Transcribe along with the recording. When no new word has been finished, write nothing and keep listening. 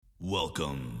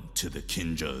Welcome to the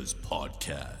Kinjas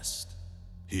Podcast.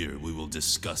 Here we will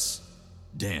discuss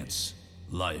dance,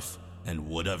 life, and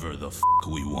whatever the f***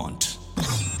 we want.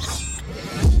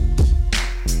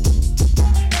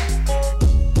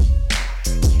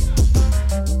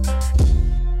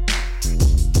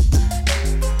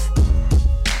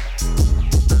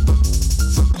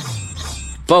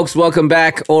 Folks, welcome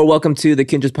back, or welcome to the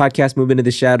Kinjas Podcast, Moving into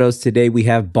the Shadows. Today we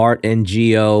have Bart and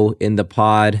Gio in the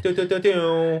pod.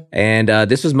 And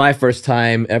this was my first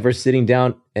time ever sitting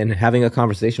down and having a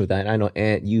conversation with that. And I know,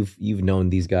 Ant, you've known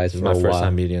these guys for a while. My first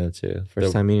time meeting them too.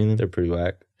 First time meeting them? They're pretty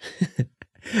whack.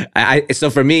 So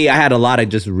for me, I had a lot of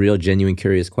just real, genuine,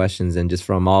 curious questions, and just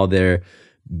from all their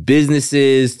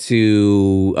businesses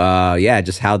to,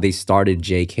 just how they started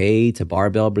JK to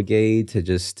Barbell Brigade to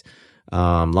just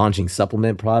launching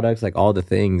supplement products, like all the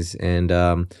things. And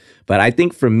but I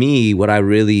think for me, what I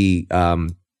really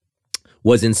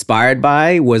was inspired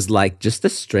by was like just the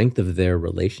strength of their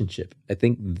relationship. I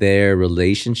think their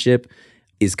relationship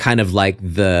is kind of like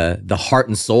the heart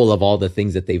and soul of all the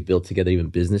things that they've built together, even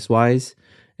business wise.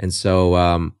 And so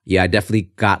I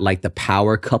definitely got like the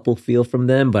power couple feel from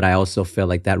them, but I also feel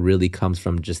like that really comes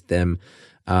from just them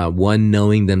one,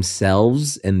 knowing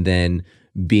themselves, and then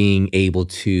being able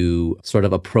to sort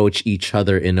of approach each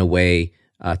other in a way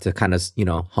to kind of,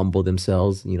 humble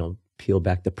themselves, peel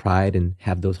back the pride and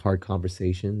have those hard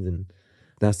conversations. And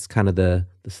that's kind of the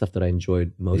stuff that I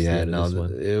enjoyed most.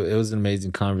 It was an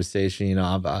amazing conversation.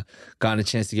 I've gotten a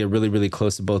chance to get really, really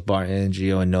close to both Bart and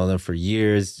Gio and know them for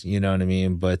years, you know what I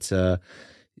mean? But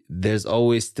there's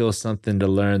always still something to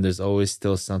learn. There's always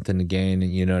still something to gain,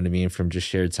 you know what I mean, from just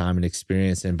shared time and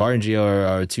experience. And Bart and Gio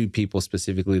are two people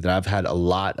specifically that I've had a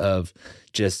lot of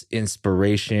just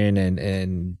inspiration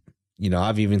and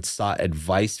I've even sought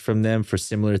advice from them for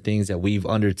similar things that we've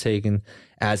undertaken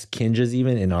as Kinjas,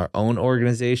 even in our own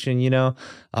organization,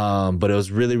 But it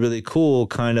was really, really cool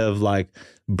kind of like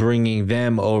bringing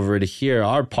them over to hear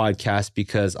our podcast,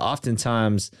 because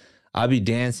oftentimes I'll be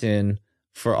dancing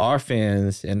for our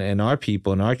fans and our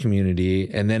people in our community,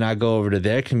 and then I go over to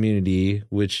their community,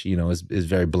 which is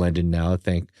very blended now.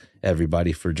 Thank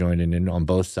everybody for joining in on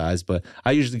both sides, but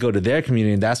I usually go to their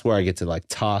community, and that's where I get to like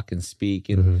talk and speak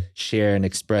and share and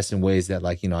express in ways that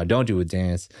I don't do with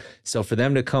dance. So for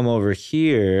them to come over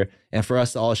here and for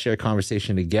us to all share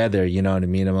conversation together, you know what I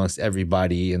mean, amongst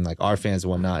everybody and like our fans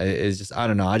and whatnot, it's just, I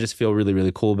don't know, I just feel really,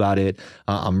 really cool about it.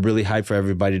 I'm really hyped for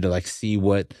everybody to like see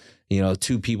what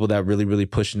two people that really, really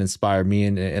push and inspire me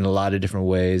in a lot of different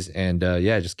ways. And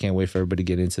I just can't wait for everybody to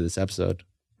get into this episode.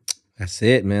 That's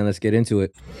it, man. Let's get into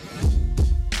it.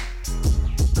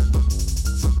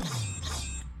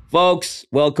 Folks,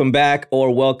 welcome back,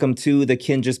 or welcome to the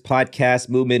Kinjas Podcast,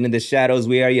 Movement in the Shadows.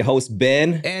 We are your hosts,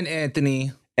 Ben and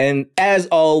Anthony. And as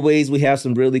always, we have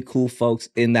some really cool folks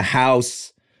in the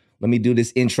house. Let me do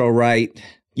this intro right.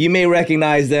 You may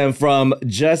recognize them from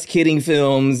Just Kidding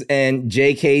Films and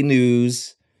JK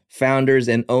News, founders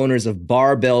and owners of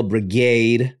Barbell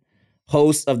Brigade,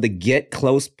 hosts of the Get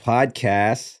Close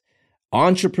podcast,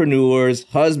 entrepreneurs,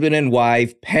 husband and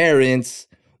wife, parents,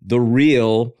 the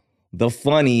real, the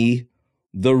funny,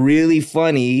 the really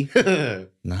funny,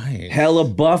 nice, hella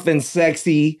buff and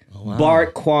sexy,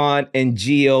 Bart Quan and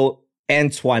Gio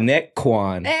Antoinette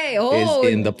Quan is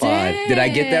in the pod. Damn. Did I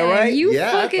get that right? You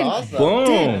That's awesome.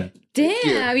 Boom.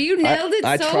 Damn, you nailed it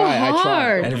I so try.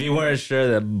 hard. And if you weren't sure,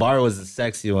 that Bart was the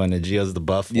sexy one and Gio's the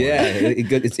buff one. Yeah,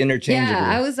 it's interchangeable.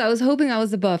 Yeah, I was hoping I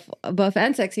was the buff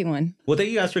and sexy one. Well, thank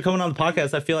you guys for coming on the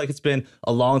podcast. I feel like it's been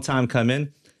a long time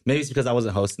coming. Maybe it's because I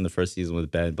wasn't hosting the first season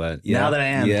with Ben, but now that I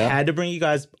am, had to bring you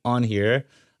guys on here.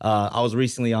 I was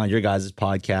recently on your guys'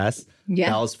 podcast.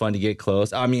 Yeah. That was fun to get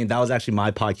close. I mean, that was actually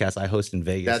my podcast I host in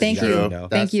Vegas. Thank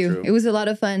you. It was a lot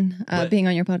of fun being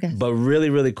on your podcast. But really,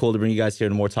 really cool to bring you guys here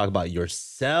to more talk about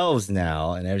yourselves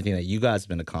now and everything that you guys have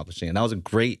been accomplishing. And that was a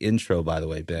great intro, by the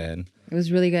way, Ben. It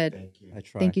was really good. Thank you. I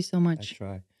try. Thank you so much. I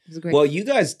try. It was great. Well, you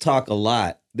guys talk a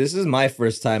lot. This is my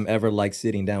first time ever like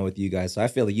sitting down with you guys. So I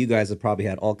feel like you guys have probably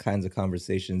had all kinds of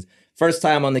conversations. First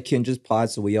time on the Kinjas pod,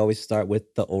 so we always start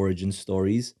with the origin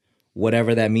stories.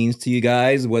 Whatever that means to you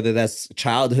guys, whether that's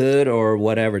childhood or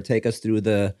whatever. Take us through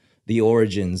the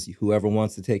origins. Whoever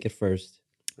wants to take it first.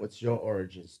 What's your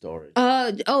origin story?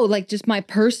 Like just my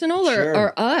personal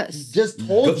or us? Just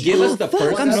told you. Give us the fuck,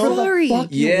 personal. I'm sorry.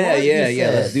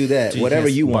 Yeah. Let's do that. Whatever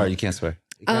you want. You can't swear.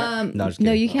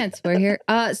 No, you can't swear here.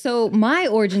 So my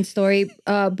origin story,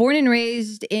 born and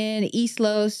raised in East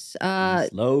Los.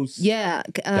 Yeah.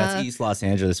 That's East Los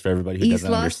Angeles for everybody who East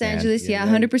doesn't Los understand. Angeles, yeah,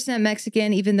 100%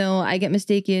 Mexican, even though I get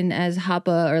mistaken as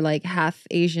Hapa or like half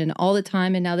Asian all the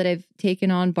time. And now that I've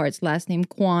taken on Bart's last name,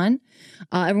 Kwan,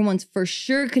 everyone's for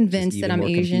sure convinced that I'm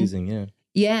Asian. Yeah.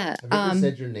 Yeah. Have you ever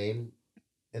said your name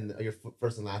and your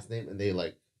first and last name, and they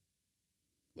like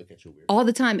look at you weird? All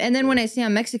the time. And then when I say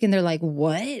I'm Mexican, they're like,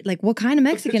 what? Like, what kind of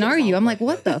Mexican are you? I'm like,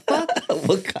 what the fuck?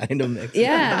 What kind of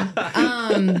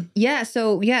Mexican? Yeah.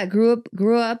 So yeah,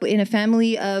 grew up in a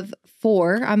family of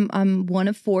 4. I'm one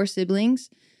of 4 siblings,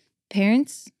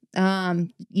 parents.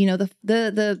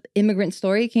 The immigrant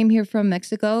story came here from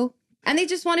Mexico, and they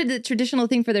just wanted the traditional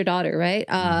thing for their daughter, right?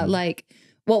 Like,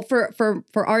 well, for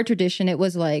our tradition, it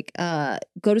was like,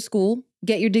 go to school,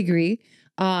 get your degree,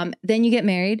 then you get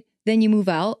married. Then you move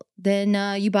out.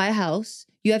 Then you buy a house.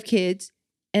 You have kids.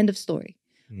 End of story.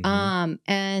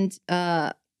 And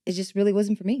it just really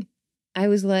wasn't for me. I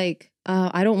was like,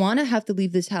 I don't want to have to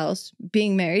leave this house.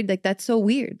 Being married, like that's so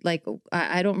weird. Like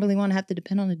I don't really want to have to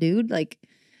depend on a dude. Like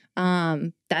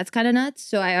that's kind of nuts.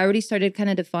 So I already started kind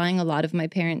of defying a lot of my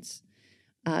parents'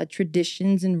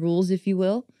 traditions and rules, if you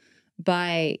will,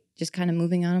 by just kind of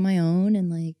moving out on my own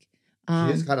and like.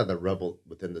 She is kind of the rebel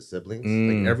within the siblings.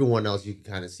 Like everyone else, you can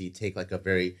kind of see take like a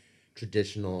very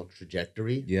traditional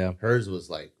trajectory. Yeah, hers was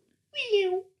like,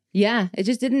 yeah, it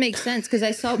just didn't make sense because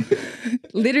I saw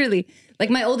literally like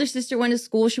my older sister went to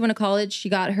school, she went to college, she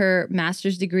got her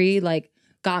master's degree, like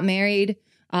got married,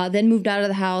 then moved out of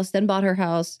the house, then bought her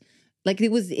house. Like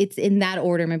it's in that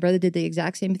order. My brother did the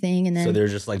exact same thing, and then so they're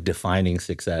just like defining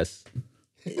success.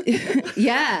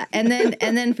 Yeah. And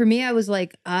then for me, I was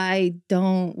like, I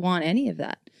don't want any of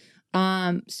that.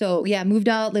 So yeah, moved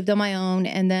out, lived on my own.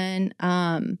 And then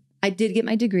I did get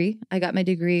my degree. I got my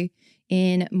degree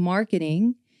in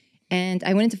marketing and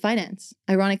I went into finance.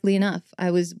 Ironically enough,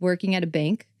 I was working at a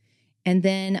bank and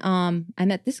then I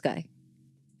met this guy.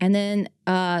 And then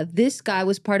this guy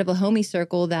was part of a homie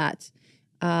circle that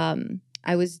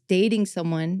I was dating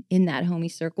someone in that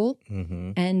homie circle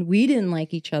and we didn't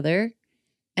like each other.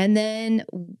 And then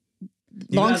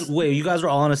you guys were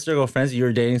all in a circle of friends. You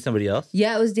were dating somebody else?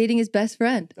 Yeah, I was dating his best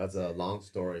friend. that's a long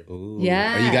story. Ooh.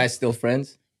 Yeah. Are you guys still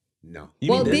friends? No.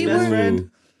 You mean this best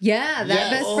friend? Yeah,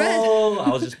 that best friend. Oh, I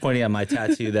was just pointing at my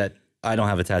tattoo that I don't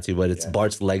have a tattoo, but it's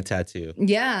Bart's leg tattoo.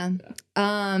 Yeah.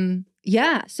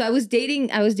 Yeah. So I was dating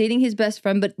his best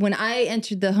friend, but when I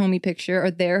entered the homie picture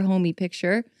or their homie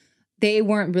picture, they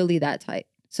weren't really that tight.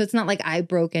 So it's not like I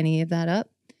broke any of that up.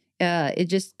 It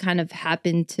just kind of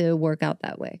happened to work out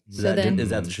that way. Is that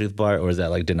the truth, Bart, or is that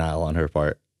like denial on her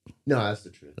part? No, that's the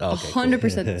truth. Oh, okay,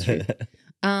 100% the truth.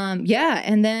 Yeah,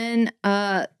 and then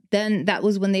that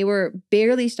was when they were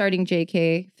barely starting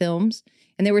JK Films,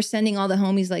 and they were sending all the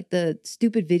homies like the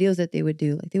stupid videos that they would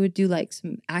do. Like they would do like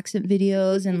some accent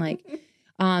videos, and like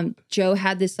Joe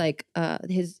had this like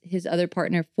his other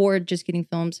partner for Just Kidding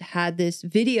Films had this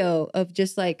video of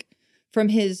just like from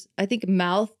his, I think,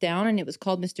 mouth down, and it was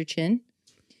called Mr. Chin.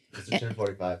 Mr. Chin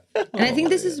 45. And I think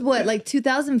this is what, like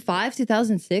 2005,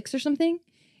 2006 or something?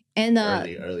 And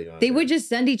early on. they would just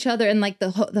send each other, and like the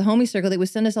homie circle, they would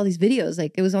send us all these videos.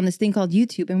 Like it was on this thing called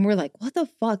YouTube, and we're like, what the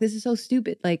fuck? This is so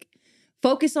stupid. Like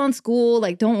focus on school,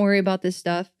 like don't worry about this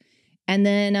stuff. And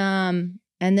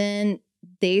then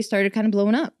they started kind of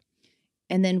blowing up.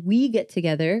 And then we get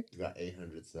together. You got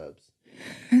 800 subs.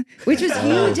 Which was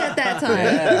huge at that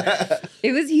time.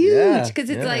 It was huge because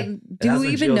it's like, do we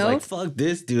even know? Like, fuck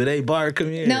this dude. Hey, Bart,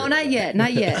 come here. No, not yet.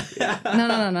 Not yet.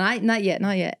 No, not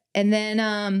yet. And then,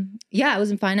 I was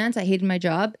in finance. I hated my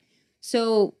job.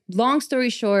 So long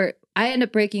story short, I ended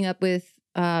up breaking up with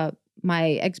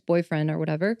my ex-boyfriend or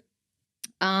whatever.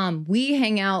 We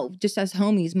hang out just as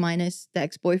homies minus the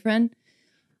ex-boyfriend.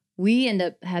 We end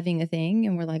up having a thing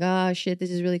and we're like, oh shit,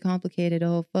 this is really complicated.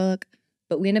 Oh, fuck.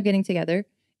 But we end up getting together.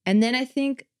 And then I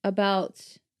think about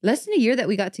less than a year that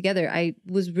we got together, I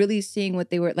was really seeing what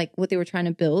they were trying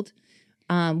to build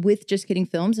with Just Kidding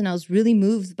Films. And I was really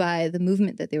moved by the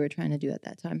movement that they were trying to do at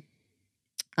that time.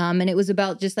 And it was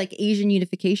about just like Asian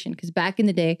unification. Because back in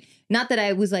the day, not that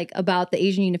I was like about the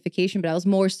Asian unification, but I was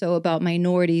more so about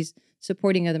minorities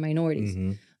supporting other minorities.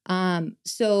 Mm-hmm.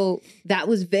 So that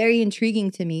was very intriguing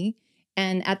to me.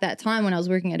 And at that time when I was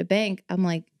working at a bank, I'm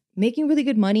like making really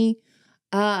good money.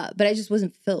 But I just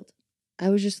wasn't fulfilled. I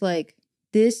was just like,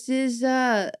 this is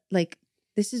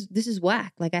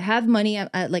whack. Like I have money. I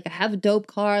have a dope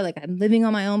car. Like I'm living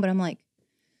on my own, but I'm like,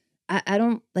 I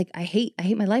don't like, I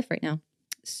hate my life right now.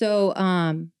 So,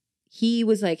 he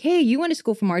was like, hey, you went to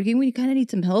school for marketing. We kind of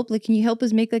need some help. Like, can you help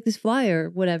us make like this flyer or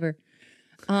whatever?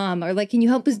 Or like, can you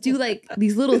help us do like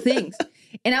these little things?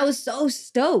 And I was so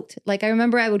stoked. Like, I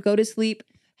remember I would go to sleep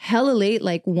hella late,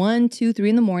 like 1, 2, 3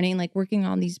 in the morning, like working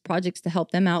on these projects to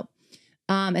help them out.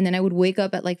 And then I would wake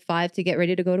up at like 5 to get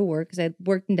ready to go to work because I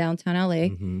worked in downtown LA.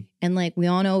 And like, we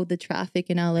all know the traffic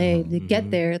in LA to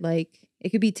get there, like it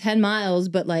could be 10 miles,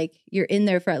 but like you're in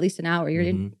there for at least an hour. You're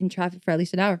in traffic for at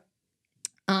least an hour.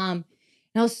 And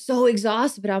I was so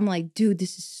exhausted, but I'm like, dude,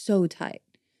 this is so tight.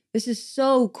 This is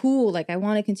so cool. Like, I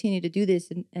want to continue to do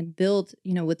this and build,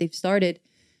 you know, what they've started.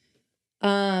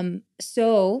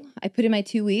 So I put in my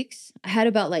 2 weeks. I had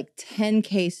about like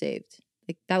 10K saved.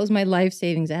 Like, that was my life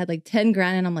savings. I had like 10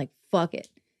 grand and I'm like, fuck it.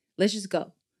 Let's just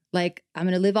go. Like, I'm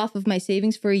going to live off of my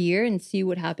savings for a year and see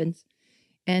what happens.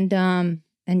 And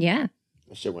yeah.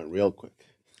 That shit went real quick.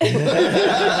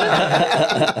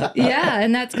 Yeah.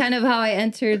 And that's kind of how I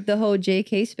entered the whole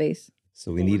JK space.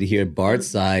 So we need to hear Bart's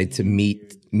side to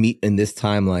meet in this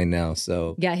timeline now.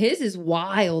 So yeah, his is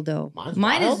wild though. Mine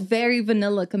wild? is very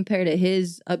vanilla compared to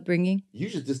his upbringing. You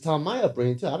should just tell my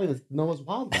upbringing too. I don't even know what's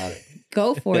wild about it.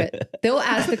 Go for it. They'll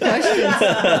ask the questions.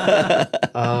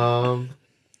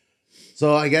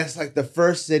 So I guess like the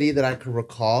first city that I could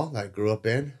recall that I grew up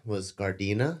in was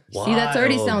Gardena. See, that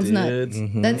already sounds nuts.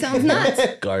 That sounds nuts.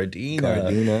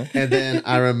 Gardena. And then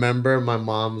I remember my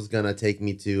mom was gonna take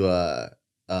me to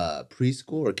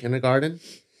preschool or kindergarten,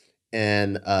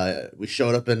 and we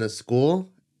showed up in the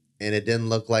school, and it didn't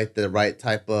look like the right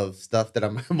type of stuff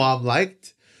that my mom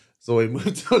liked. So we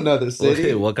moved to another city.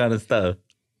 Okay, what kind of stuff?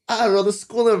 I don't know. The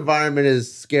school environment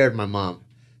is scared my mom.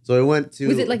 So we went to.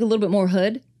 Was it like a little bit more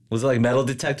hood? Was it like metal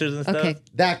detectors and stuff? Okay.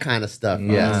 That kind of stuff,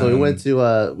 yeah. So we went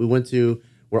to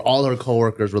where all our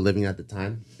coworkers were living at the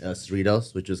time,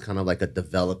 Cerritos, which was kind of like a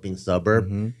developing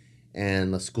suburb,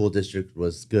 and the school district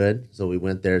was good. So we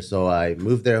went there. So I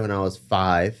moved there when I was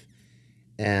 5,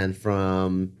 and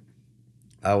from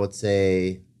I would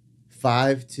say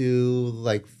 5 to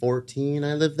like 14,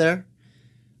 I lived there.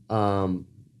 And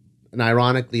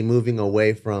ironically, moving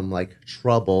away from like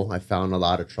trouble, I found a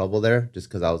lot of trouble there just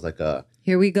because I was like a.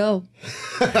 Here we go.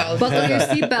 Buckle your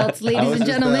seatbelts, ladies and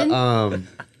gentlemen.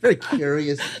 Very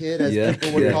curious kid, as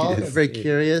people would call it. Very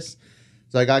curious.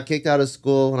 So I got kicked out of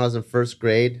school when I was in 1st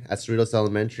grade at Cerritos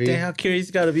Elementary. Damn, how curious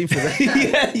you got to be for that.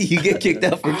 yeah, you get kicked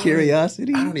out for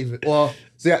curiosity. I don't even. Well,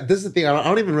 so yeah, this is the thing. I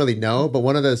don't even really know. But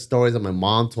one of the stories that my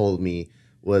mom told me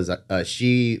was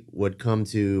she would come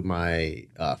to my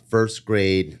 1st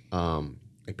grade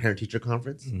like parent-teacher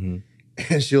conference, and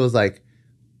she was like,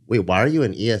 "Wait, why are you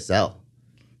in ESL?"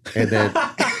 And then,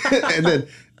 and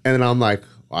then I'm like,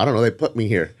 well, I don't know. They put me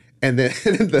here. And then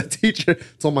the teacher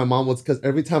told my mom was because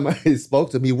every time I spoke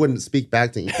to him, he wouldn't speak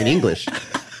back in English.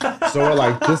 So we're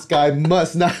like, this guy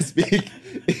must not speak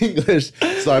English.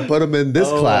 So I put him in this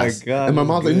class. My God, and my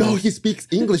mom's like, no, he speaks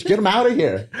English. Get him out of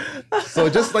here. So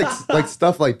just like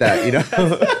stuff like that, you know?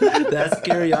 That's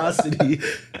curiosity.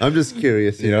 I'm just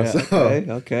curious, you know? So,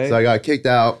 okay. So I got kicked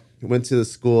out. Went to the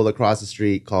school across the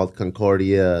street called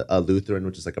Concordia Lutheran,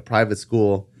 which is like a private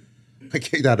school. I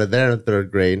kicked out of there in 3rd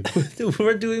grade.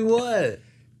 We're doing what?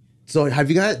 So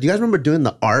do you guys remember doing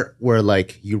the art where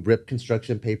like you rip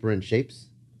construction paper in shapes?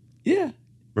 Yeah.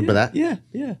 Remember that?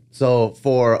 Yeah. So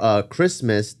for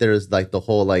Christmas, there's like the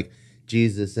whole like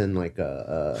Jesus in like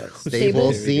a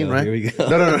stable scene, right? Here we go.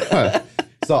 No.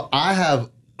 So I have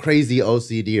crazy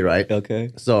OCD, right?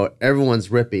 Okay. So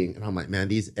everyone's ripping, and I'm like, man,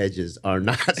 these edges are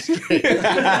not straight.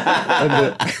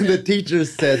 and the teacher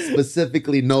said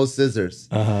specifically no scissors.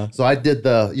 So I did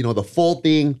the full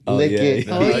thing, lick it.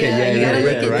 Oh yeah, you gotta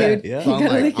lick it, dude. Yeah. So I'm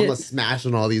gotta like, lick I'm it. gonna smash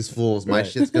on all these fools. My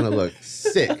shit's gonna look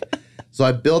sick. So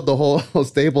I build the whole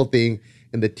stable thing,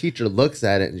 and the teacher looks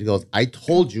at it and she goes, "I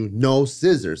told you no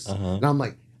scissors." And I'm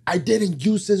like, I didn't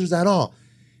use scissors at all.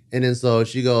 And then so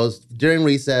she goes, during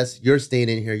recess, you're staying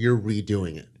in here, you're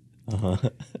redoing it.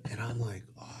 And I'm like,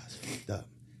 oh, it's fucked up.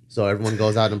 So everyone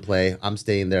goes out and play. I'm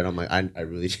staying there, and I'm like, I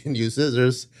really didn't use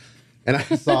scissors. And I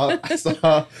saw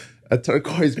a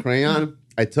turquoise crayon.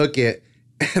 I took it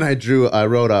and I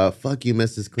wrote a "fuck you,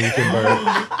 Mrs.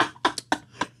 Klinkenberg"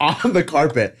 on the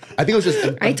carpet. I think it was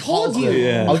just I told you.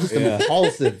 impulsive. I was just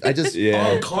impulsive. I just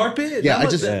On carpet? Yeah, I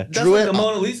That's drew like it a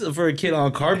Mona Lisa for a kid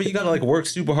on carpet. You gotta like work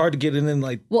super hard to get it in.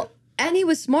 Like, Well, and he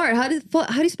was smart. How do you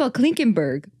spell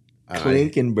Klinkenberg?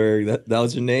 Klinkenberg. That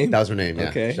was your name? That was her name. Yeah.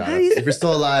 Okay. Shout out. If you're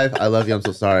still alive, I love you. I'm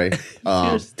so sorry.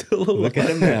 you're still alive. Look at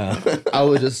him now. I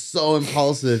was just so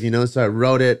impulsive, So I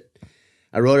wrote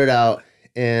it out,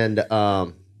 and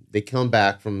they come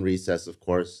back from recess, of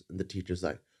course, and the teacher's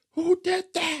like, "Who did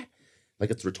that?" Like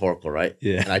it's rhetorical, right?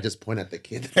 Yeah. And I just point at the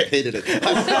kid that I hated it.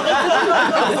 I was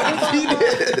like, "He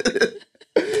did."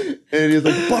 And he was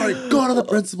like, Bart, go to the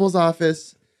principal's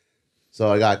office.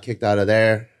 So I got kicked out of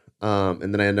there.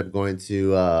 And then I ended up going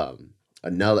to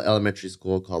another elementary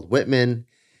school called Whitman.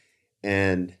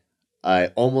 And I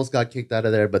almost got kicked out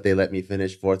of there, but they let me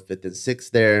finish 4th, 5th, and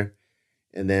 6th there.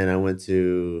 And then I went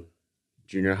to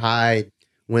junior high,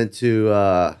 went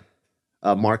to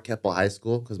Mark Keppel High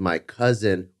School because my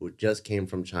cousin, who just came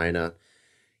from China,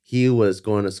 he was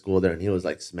going to school there and he was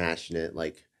like smashing it,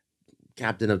 like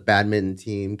captain of badminton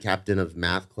team, captain of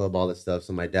math club, all this stuff.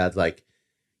 So my dad's like,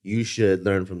 you should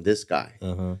learn from this guy.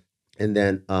 And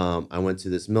then I went to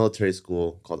this military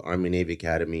school called Army Navy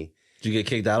Academy. Did you get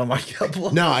kicked out of Mark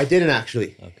Keppel? No, I didn't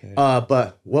actually. Okay.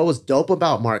 But what was dope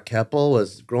about Mark Keppel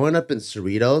was growing up in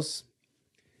Cerritos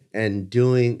and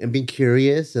being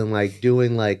curious and like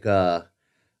doing like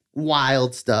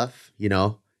wild stuff. You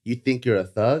know, you think you're a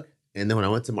thug. And then when I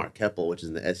went to Mark Keppel, which is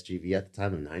in the SGV at the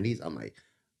time in the 90s, I'm like,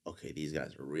 okay, these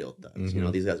guys are real thugs. You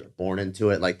know, these guys are born into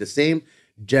it. Like the same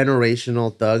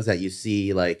generational thugs that you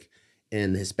see like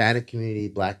in the Hispanic community,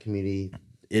 Black community,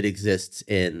 it exists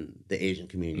in the Asian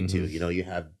community too. You know, you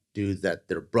have dudes that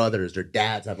their brothers, their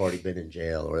dads have already been in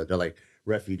jail or they're like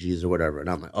refugees or whatever. And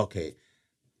I'm like, okay,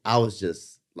 I was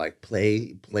just like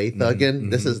play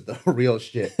thugging. This is the real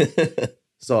shit.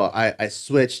 So I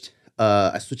switched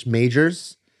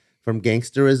majors from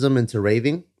gangsterism into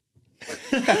raving.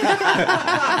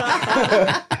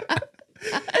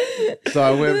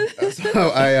 So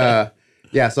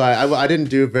I didn't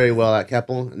do very well at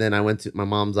Keppel. And then I went to, my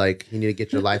mom's like, you need to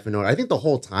get your life in order. I think the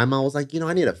whole time I was like,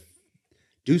 I need to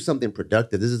do something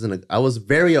productive. I was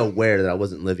very aware that I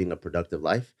wasn't living a productive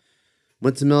life.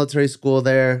 Went to military school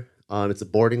there. It's a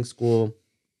boarding school.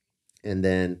 And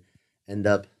then end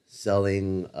up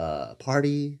selling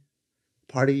party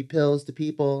pills to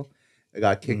people. I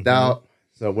got kicked out.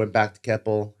 So I went back to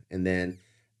Keppel. And then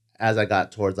as I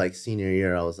got towards like senior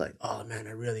year, I was like, oh man,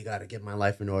 I really got to get my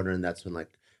life in order. And that's when like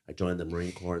I joined the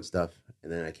Marine Corps and stuff.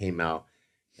 And then I came out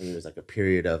and there was like a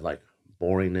period of like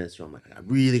boringness where I'm like, I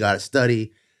really got to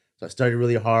study. So I studied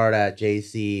really hard at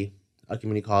JC,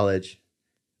 Community College.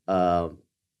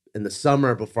 In the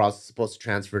summer before I was supposed to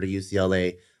transfer to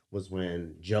UCLA was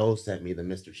when Joe sent me the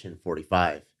Mr. Chin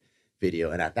 45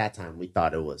 video. And at that time we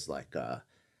thought it was like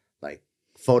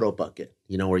Photo Bucket,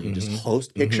 where you just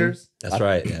host pictures. That's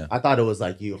right. Yeah. I thought it was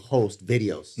like you host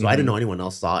videos. So I didn't know anyone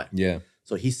else saw it. Yeah.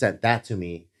 So he sent that to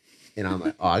me and I'm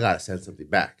like, oh, I got to send something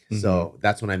back. So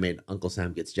that's when I made Uncle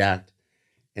Sam Gets Jacked.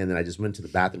 And then I just went to the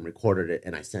bathroom, recorded it,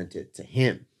 and I sent it to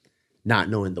him, not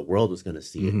knowing the world was going to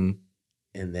see it.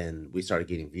 And then we started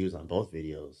getting views on both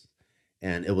videos.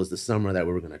 And it was the summer that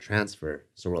we were going to transfer.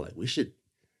 So we're like, we should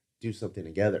do something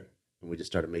together. And we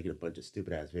just started making a bunch of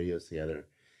stupid ass videos together.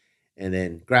 And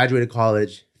then graduated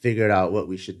college, figured out what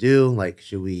we should do. Like,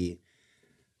 should we,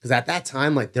 because at that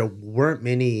time, like there weren't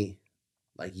many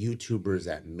like YouTubers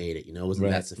that made it, it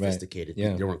wasn't that sophisticated.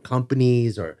 Yeah. There weren't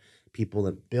companies or people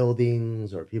in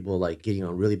buildings or people like getting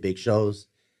on really big shows.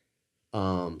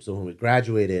 So when we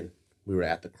graduated, we were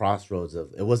at the crossroads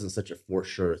of, it wasn't such a for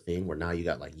sure thing where now you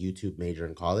got like YouTube major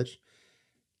in college.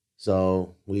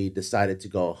 So we decided to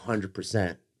go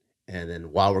 100%. And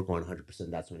then while we're going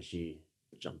 100%, that's when she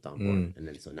jumped on board. And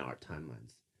then so now our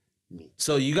timelines meet.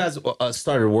 So you guys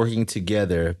started working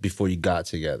together before you got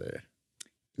together?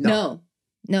 No,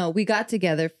 we got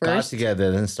together first. Got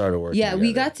together, then started working together.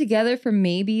 We got together for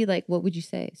maybe like, what would you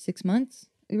say, 6 months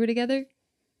we were together?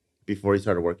 Before you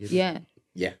started working? Yeah.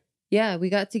 Yeah. Yeah, we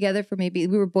got together for we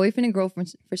were boyfriend and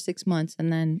girlfriend for 6 months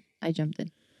and then I jumped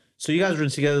in. So you guys were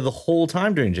together the whole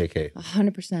time during JK?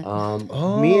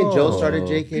 100%. Me and Joe started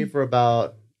JK for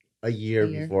about a year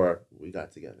before we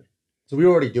got together. So we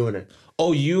were already doing it.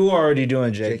 Oh, you were already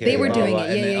doing JK. They were doing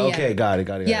it. Yeah. Okay, got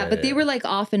it. Yeah, but they were like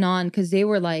off and on because they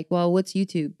were like, well, what's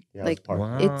YouTube? Yeah, like,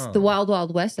 Wow. it's the wild,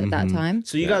 wild west at that time.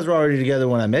 So you guys were already together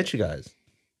when I met you guys?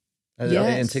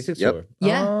 Yes. In TikTok Yep. store?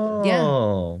 Yeah, yeah.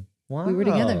 Oh, wow. We were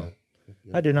together.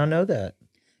 I did not know that.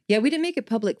 Yeah, we didn't make it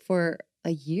public for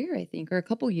a year, I think, or a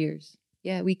couple years.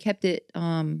 Yeah, we kept it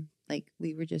like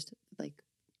we were just like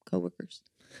coworkers.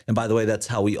 And by the way, that's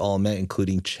how we all met,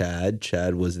 including Chad.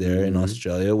 Chad was there in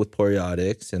Australia with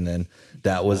Poriotics. And then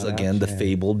that was, again, the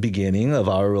fabled beginning of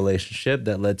our relationship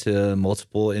that led to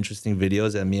multiple interesting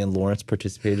videos that me and Lawrence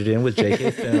participated in with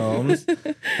JK Films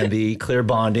and the clear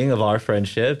bonding of our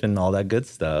friendship and all that good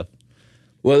stuff.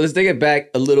 Well, let's take it back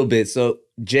a little bit. So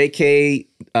JK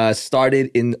started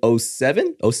in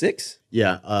 07, 06?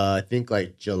 Yeah, I think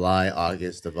like July,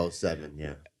 August of 07,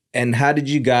 yeah. And how did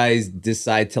you guys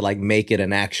decide to like make it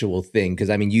an actual thing? Because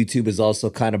I mean, YouTube is also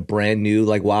kind of brand new,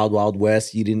 like Wild Wild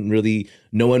West.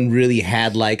 No one really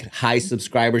had like high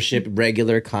subscribership,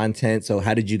 regular content. So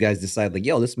how did you guys decide like,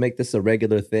 yo, let's make this a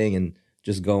regular thing and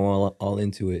just go all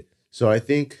into it? So I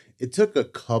think it took a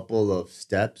couple of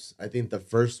steps. I think the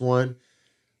first one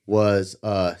was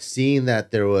seeing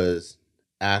that there was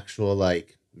actual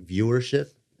like viewership,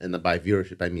 and by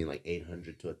viewership I mean like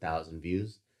 800 to 1,000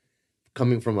 views,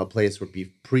 coming from a place where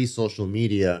pre-social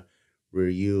media, where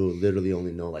you literally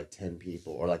only know like 10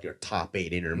 people, or like your top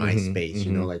 8 in your MySpace,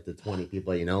 you know, like the 20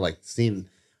 people, you know, like seeing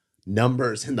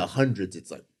numbers in the hundreds.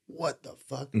 It's like, what the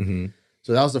fuck?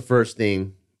 So that was the first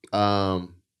thing. The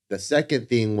second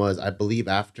thing was, I believe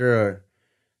after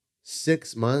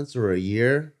 6 months or a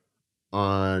year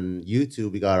on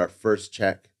YouTube, we got our first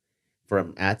check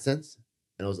from AdSense,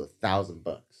 and it was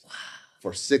 $1,000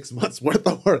 for 6 months worth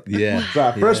of work. Yeah. So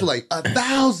at first we're like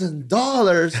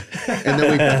 $1,000,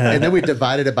 and then we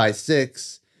divided it by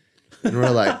 6, and we're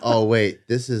like, oh wait,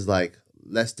 this is like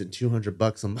less than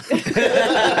 $200 a month.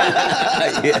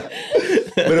 Yeah.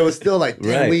 But it was still like,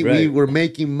 damn, Right, we were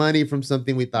making money from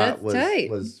something we thought That's tight.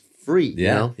 was free. You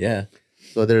know? Yeah.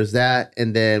 So there's that.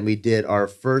 And then we did our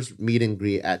first meet and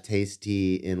greet at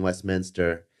Tasty in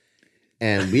Westminster.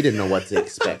 And we didn't know what to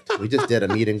expect. We just did a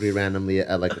meet and greet randomly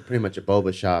at like pretty much a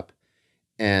boba shop.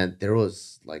 And there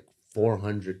was like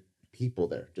 400 people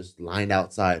there just lined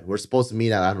outside. We're supposed to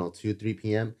meet at, I don't know, 2, 3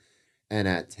 p.m. And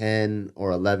at 10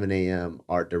 or 11 a.m.,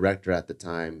 our director at the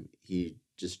time, he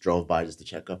just drove by just to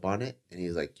check up on it. And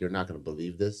he's like, you're not going to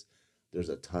believe this. There's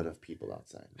a ton of people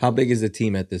outside. How big is the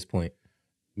team at this point?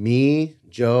 Me,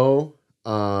 Joe,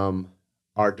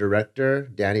 our director,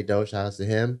 Danny Doe, shout out to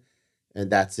him.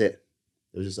 And that's it.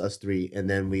 It was just us 3. And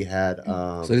then we had...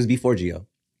 So this is before Geo.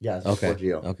 Yeah, it's Okay. before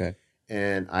Geo. Okay.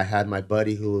 And I had my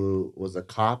buddy who was a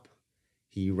cop.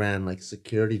 He ran like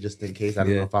security just in case. I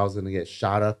don't know if I was going to get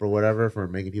shot up or whatever for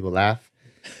making people laugh.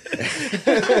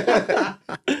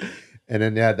 And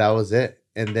then, yeah, that was it.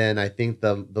 And then I think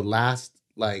the last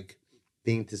like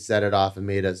thing to set it off and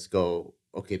made us go,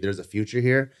 okay, there's a future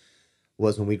here,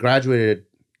 was when we graduated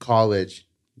college.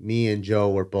 Me and Joe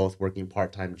were both working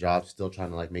part-time jobs, still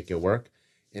trying to like make it work.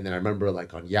 And then I remember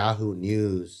like on Yahoo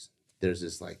News, there's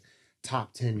this like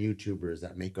top 10 YouTubers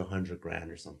that make $100,000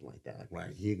 or something like that. Like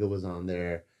Ryan Higa was on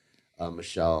there,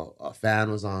 Michelle Fan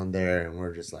was on there, and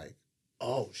we're just like,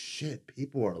 oh shit,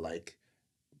 people are like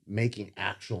making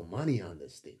actual money on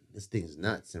this thing. This thing's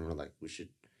nuts. And we're like, we should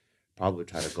probably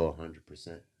try to go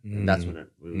 100%. And that's when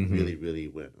we really, really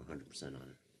went 100% on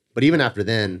it. But even after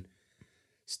then,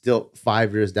 still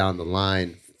 5 years down the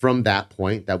line from that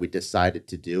point that we decided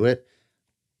to do it,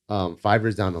 5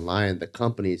 years down the line, the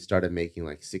company started making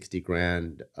like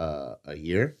 $60,000 a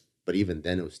year. But even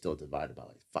then, it was still divided by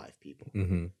like 5 people.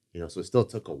 You know, so it still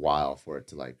took a while for it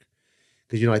to like,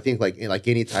 because, you know, I think like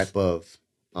any type of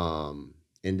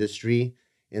industry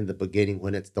in the beginning,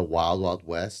 when it's the wild, wild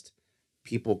west,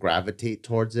 people gravitate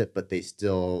towards it, but they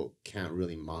still can't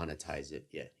really monetize it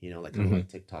yet. You know, like kind of like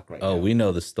TikTok right now. Oh, we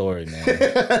know the story,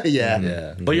 man.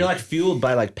 Yeah. But you're like fueled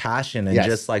by like passion and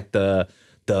just like the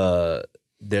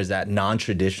there's that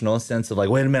non-traditional sense of like,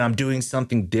 wait a minute, I'm doing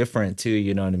something different too,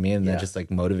 you know what I mean? And that just like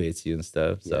motivates you and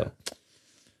stuff. So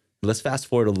let's fast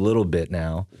forward a little bit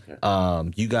now.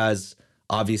 Okay. You guys,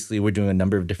 obviously we're doing a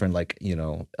number of different like, you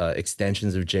know,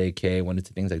 extensions of JK, went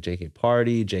into things like JK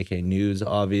Party, JK News,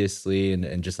 obviously,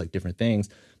 and just like different things.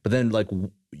 But then like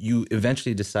you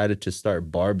eventually decided to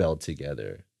start Barbell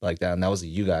together like that. And that was a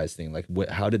you guys thing. Like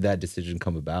how did that decision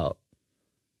come about?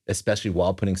 Especially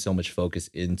while putting so much focus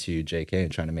into JK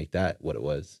and trying to make that what it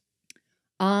was.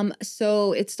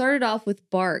 So it started off with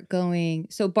Bart going.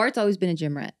 So Bart's always been a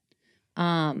gym rat.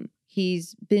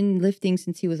 He's been lifting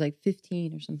since he was like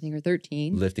 15 or something, or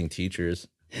 13. Lifting teachers.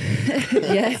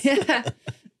 Yeah.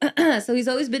 So he's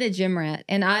always been a gym rat,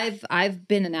 and I've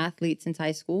been an athlete since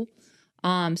high school.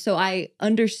 So I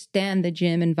understand the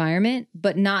gym environment,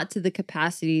 but not to the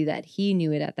capacity that he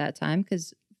knew it at that time.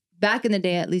 Because back in the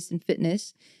day, at least in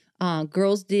fitness,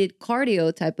 girls did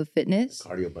cardio type of fitness.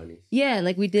 Cardio bunnies. Yeah,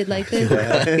 like we did like this.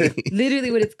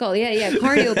 Literally what it's called. Yeah,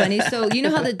 cardio bunnies. So you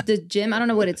know how the gym, I don't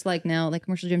know what it's like now, like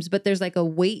commercial gyms, but there's like a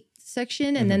weight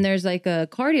section and then there's like a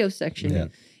cardio section. Yeah.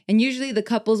 And usually the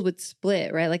couples would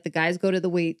split, right? Like the guys go to the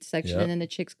weight section and then the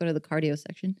chicks go to the cardio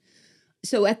section.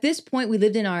 So at this point we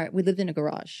lived in a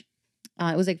garage.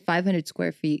 It was like 500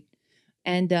 square feet.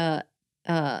 And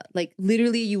like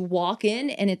literally you walk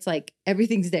in and it's like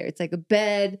everything's there. It's like a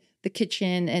bed, the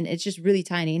kitchen, and it's just really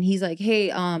tiny. And he's like, hey,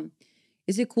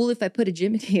 is it cool if I put a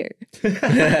gym in here? Like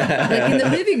in the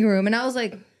living room. And I was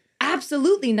like,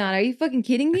 absolutely not. Are you fucking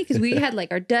kidding me? Because we had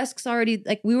like our desks already,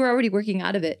 like we were already working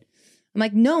out of it. I'm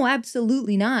like, no,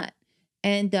 absolutely not.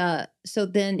 And so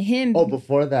then him. Oh,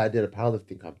 before that, I did a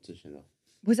powerlifting competition though.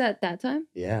 Was that at that time?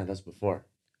 Yeah, that's before.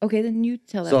 Okay, then you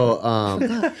tell that. So,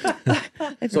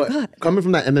 I so forgot. coming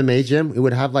from that MMA gym, we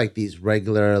would have like these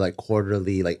regular, like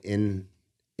quarterly, like in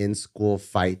school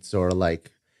fights or like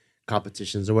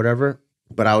competitions or whatever.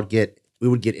 But we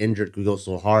would get injured. We go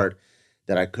so hard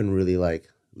that I couldn't really like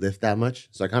lift that much.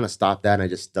 So I kind of stopped that and I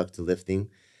just stuck to lifting.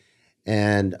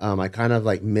 And I kind of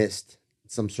like missed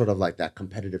some sort of like that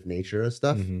competitive nature of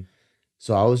stuff.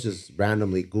 So I was just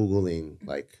randomly Googling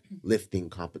like lifting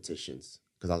competitions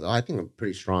because I was like, oh, I think I'm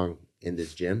pretty strong in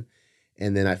this gym.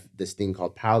 And then this thing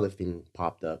called powerlifting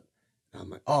popped up. And I'm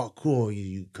like, oh, cool.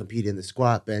 You compete in the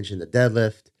squat, bench, and the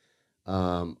deadlift.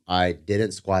 I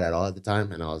didn't squat at all at the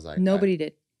time. And I was like, Nobody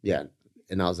did. yeah.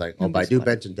 And I was like, oh, Nobody but I do squatted.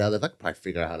 bench and deadlift. I could probably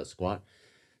figure out how to squat.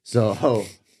 So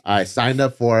I signed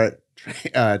up for it,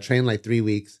 trained like 3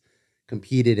 weeks,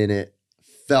 competed in it,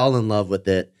 fell in love with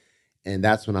it. And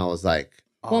that's when I was like,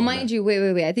 oh, Well, mind you,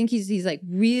 wait. I think he's like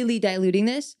really diluting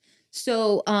this.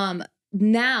 So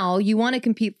now you want to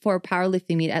compete for a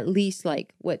powerlifting meet at least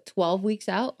like what 12 weeks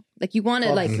out? Like you want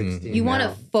to 12, like 16 you want to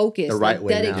now. focus, The right like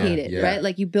way now. dedicate it, Yeah. right?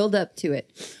 Like you build up to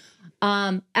it.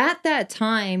 At that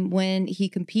time when he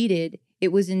competed,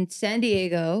 it was in San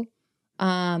Diego,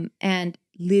 and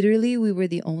literally we were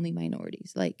the only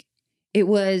minorities. Like it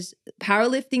was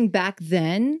powerlifting back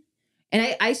then.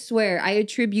 And I swear, I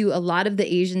attribute a lot of the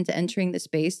Asians entering the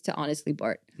space to honestly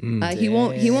Bart. He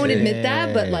won't admit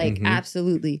that, but like Mhm.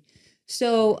 absolutely.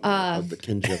 So of the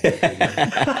kinship.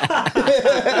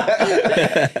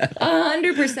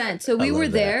 100%. So we love were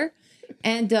that. there,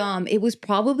 and it was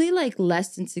probably like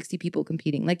less than 60 people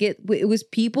competing. Like it was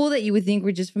people that you would think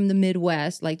were just from the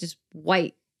Midwest, like just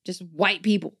white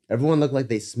people. Everyone looked like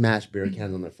they smashed beer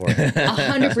cans on their forehead.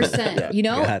 100%, you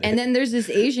know? Got it. And then there's this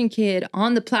Asian kid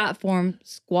on the platform,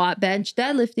 squat, bench,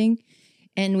 deadlifting,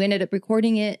 and we ended up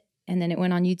recording it, and then it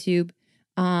went on YouTube.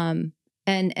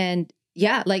 And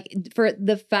yeah, like for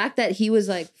the fact that he was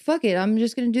like, fuck it, I'm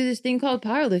just gonna do this thing called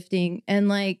powerlifting and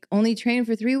like only train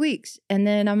for 3 weeks, and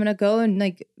then I'm gonna go and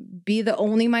like be the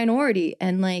only minority,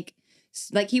 and like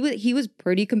he was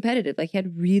pretty competitive, like he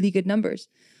had really good numbers.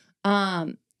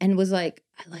 And was like,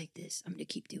 I like this. I'm gonna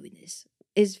keep doing this.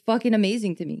 Is fucking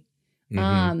amazing to me.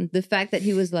 The fact that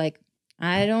he was like,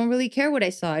 I don't really care what I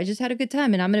saw. I just had a good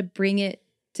time, and I'm gonna bring it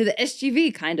to the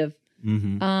SGV, kind of.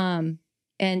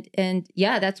 And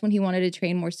yeah, that's when he wanted to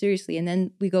train more seriously. And then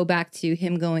we go back to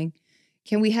him going,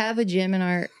 can we have a gym in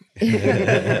our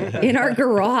in our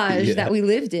garage that we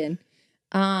lived in?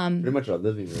 Pretty much our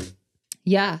living room.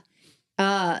 Yeah.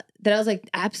 That I was like,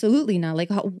 absolutely not. Like,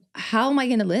 how am I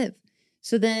going to live?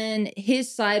 So then his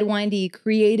sidewindy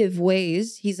creative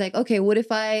ways, he's like, okay, what if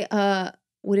I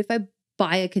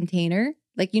buy a container?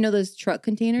 Like, you know, those truck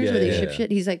containers where they ship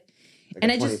shit? He's like, Like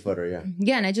and a I just, 20-footer, yeah.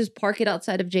 yeah, and I just park it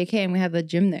outside of JK and we have a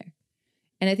gym there.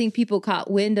 And I think people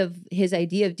caught wind of his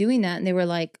idea of doing that, and they were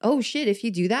like, oh shit, if you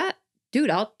do that,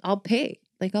 dude, I'll pay.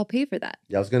 Like, I'll pay for that.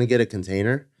 Yeah, I was gonna get a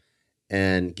container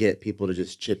and get people to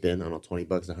just chip in, I don't know, $20,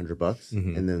 $100,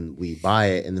 and then we buy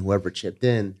it, and then whoever chipped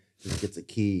in just gets a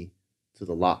key to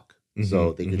the lock,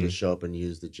 so they could just show up and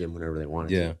use the gym whenever they wanted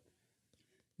to.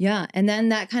 Yeah. And then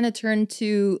that kind of turned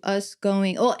to us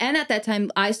going, oh, and at that time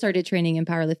I started training in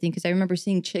powerlifting because I remember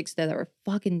seeing chicks that were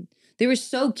they were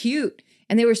so cute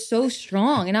and they were so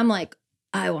strong. And I'm like,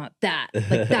 I want that.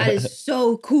 Like, that is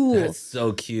so cool. That's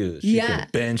so cute. She Yeah. can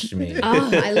bench me. Oh,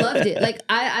 I loved it. Like,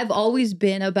 I've always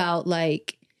been about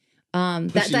like that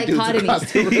Pushing dudes dichotomy.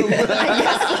 across the room.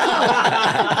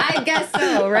 I guess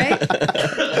so, right?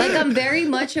 Like, I'm very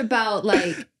much about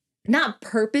like not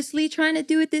purposely trying to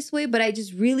do it this way, but I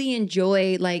just really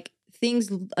enjoy like things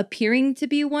appearing to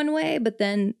be one way, but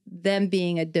then them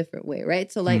being a different way,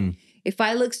 right? So like if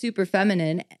I look super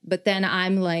feminine, but then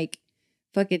I'm like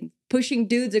fucking pushing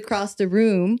dudes across the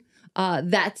room,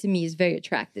 that to me is very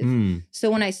attractive.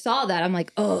 So when I saw that, I'm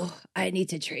like, oh, I need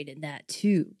to train in that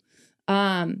too.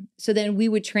 So then we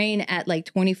would train at like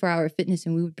 24-hour fitness,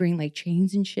 and we would bring like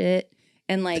chains and shit.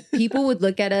 And like people would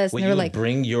look at us Wait, and they you were would like,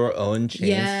 bring your own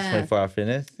chains Yeah. to 24-hour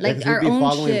fitness? like Because our we'd be own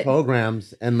following shit.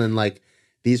 programs, and then like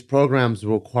these programs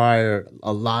require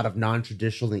a lot of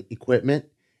non-traditional equipment,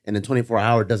 and the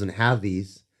 24-hour doesn't have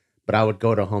these. But I would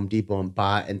go to Home Depot and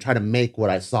buy and try to make what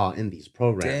I saw in these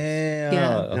programs. Damn.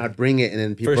 Yeah. And I'd bring it, and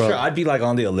then people For sure, I'd be like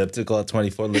on the elliptical at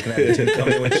 24, looking at the dude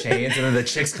coming in with chains, and then the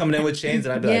chicks coming in with chains,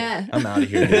 and I'd be Yeah. like, I'm out of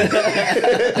here, dude.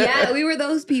 Yeah, we were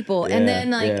those people. And Yeah,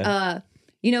 then like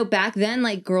you know, back then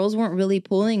like girls weren't really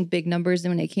pulling big numbers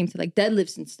when it came to like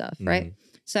deadlifts and stuff, right?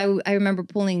 So I remember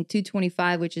pulling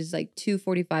 225, which is like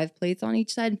 245 plates on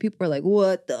each side. And people were like,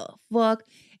 what the fuck?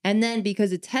 And then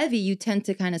because it's heavy, you tend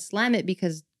to kind of slam it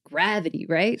because gravity,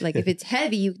 right? Like if it's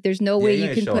heavy, there's no way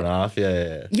you can showing put off.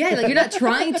 Yeah. like you're not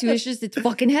trying to. It's just it's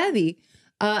fucking heavy.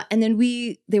 And then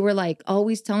they were like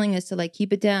always telling us to like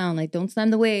keep it down, like don't slam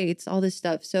the weights, all this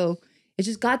stuff. So it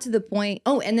just got to the point.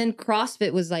 Oh, and then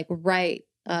CrossFit was like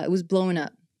it was blowing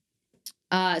up.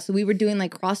 So we were doing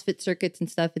like CrossFit circuits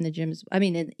and stuff in the gym.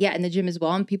 In the gym as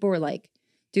well. And people were like,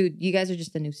 "Dude, you guys are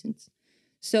just a nuisance."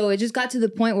 So it just got to the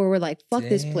point where we're like, fuck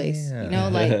this place. You know,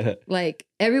 like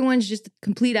everyone's just a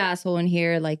complete asshole in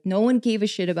here. Like no one gave a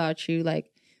shit about you.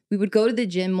 Like we would go to the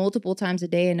gym multiple times a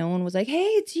day and no one was like, hey,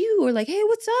 it's you. Or like, hey,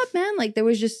 what's up, man? Like there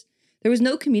was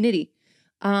no community.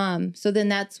 So then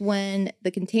that's when the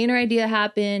container idea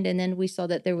happened. And then we saw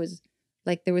that there was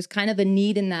kind of a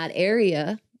need in that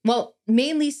area. Well,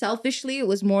 mainly selfishly, it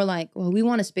was more like, well, we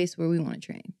want a space where we want to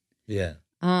train. Yeah.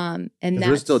 And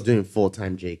we're still doing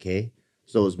full-time JK.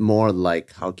 So it's more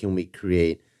like, how can we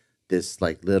create this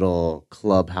like little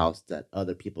clubhouse that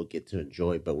other people get to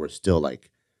enjoy, but we're still like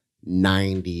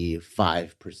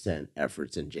 95%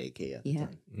 efforts in JK at the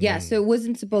time. Yeah. So it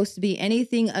wasn't supposed to be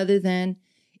anything other than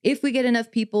if we get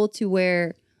enough people to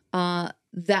where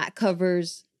that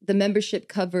covers the membership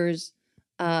covers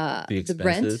the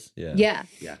rent. Yeah.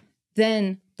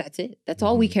 Then that's it. That's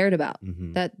all we cared about.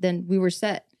 Then we were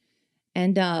set.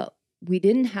 And we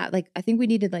didn't have I think we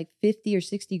needed like 50 or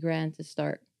 60 grand to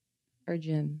start our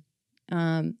gym.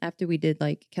 After we did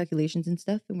like calculations and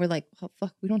stuff, and we're like, oh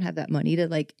fuck, we don't have that money to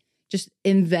like just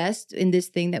invest in this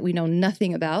thing that we know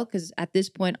nothing about. Because at this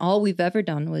point, all we've ever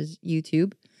done was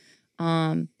YouTube.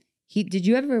 Did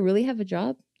you ever really have a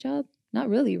job? Not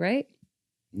really, right?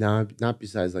 No, not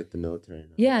besides like the military.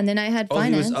 No. Yeah, and then I had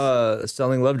finance. He was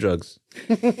selling love drugs.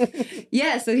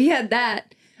 Yeah, so he had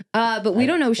that. But we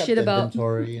don't know shit about.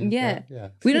 Yeah,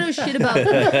 we don't know shit about.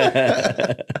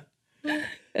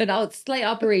 And slight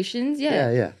operations.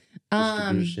 Yeah.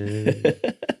 Distribution.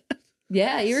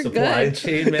 Yeah, you're Supply good.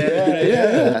 chain, man.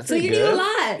 Yeah. So you knew a lot.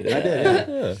 I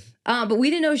did. Yeah. But we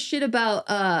didn't know shit about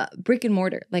brick and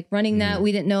mortar, like running that.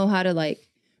 We didn't know how to like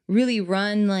really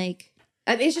run. Like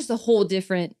it's just a whole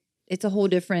different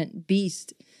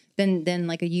beast than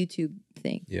like a YouTube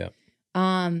thing. Yeah.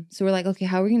 So we're like, okay,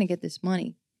 how are we gonna get this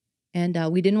money? And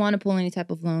we didn't want to pull any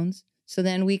type of loans. So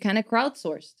then we kind of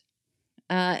crowdsourced.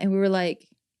 And we were like,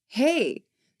 hey,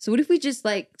 so what if we just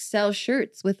like sell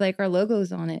shirts with like our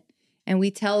logos on it? And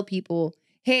we tell people,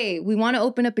 hey, we want to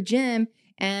open up a gym.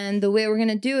 And the way we're going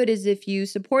to do it is if you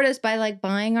support us by like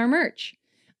buying our merch.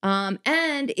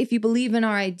 And if you believe in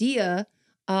our idea,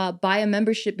 buy a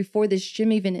membership before this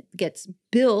gym even gets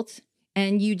built.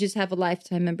 And you just have a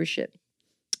lifetime membership.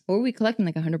 What were we collecting,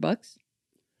 like $100?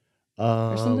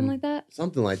 Or something like that?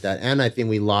 Something like that. And I think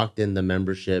we locked in the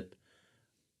membership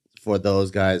for those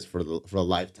guys for a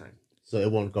lifetime. So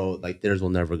it won't go, like theirs will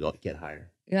never get higher.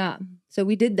 Yeah. So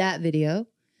we did that video.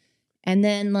 And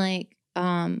then like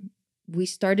we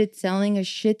started selling a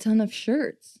shit ton of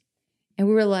shirts. And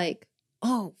we were like,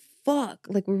 oh fuck,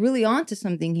 like we're really onto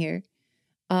something here.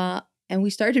 And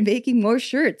we started making more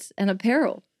shirts and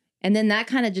apparel. And then that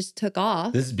kind of just took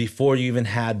off. This is before you even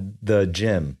had the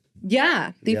gym.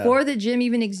 Yeah, before the gym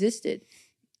even existed.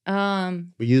 We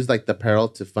used like the apparel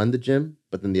to fund the gym,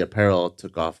 but then the apparel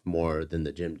took off more than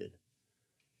the gym did.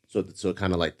 So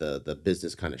kind of like the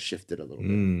business kind of shifted a little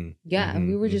bit. Yeah, and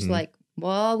we were just like,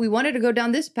 well, we wanted to go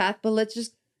down this path, but let's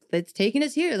taking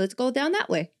us here. Let's go down that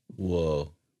way.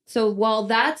 Whoa. So while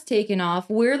that's taken off,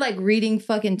 we're like reading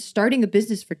fucking Starting a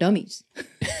Business for Dummies.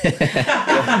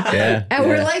 Yeah. And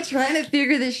we're like trying to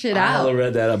figure this shit out. I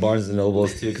read that at Barnes and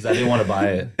Nobles too because I didn't want to buy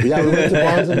it. Yeah, we went to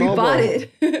Barnes and We Noble. bought it.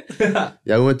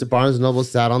 Yeah, we went to Barnes and Noble,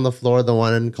 sat on the floor, the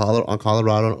one in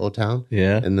Colorado, Old Town.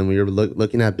 Yeah. And then we were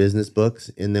looking at business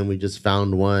books, and then we just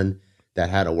found one that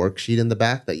had a worksheet in the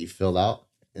back that you fill out.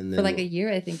 And then For like a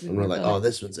year, I think. And we're like, about oh, it.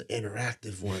 this one's an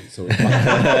interactive one. So we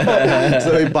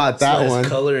bought that one.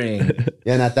 Coloring.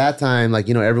 Yeah, and at that time, like,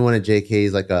 everyone at JK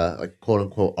is like a quote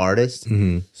unquote artist.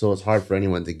 So it's hard for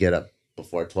anyone to get up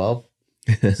before 12.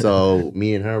 So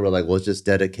me and her were like, let's just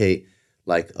dedicate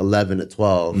like 11 to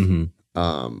 12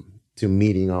 to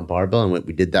meeting on Barbell. And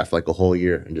we did that for like a whole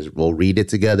year, and we'll read it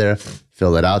together,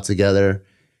 fill it out together.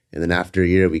 And then after a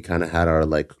year, we kind of had our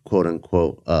like quote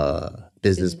unquote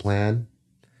business plan.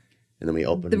 And then we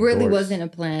opened. There really doors. wasn't a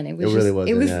plan. It was It really just,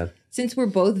 wasn't, It was yeah. since we're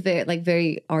both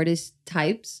very artist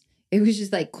types. It was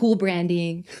just like cool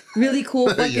branding, really cool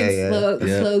fucking Yeah.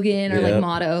 slogan or Yeah. like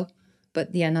motto.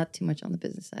 But yeah, not too much on the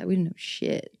business side. We didn't know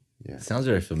shit. Sounds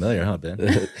very familiar, huh, Ben?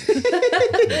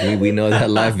 We know that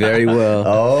life very well.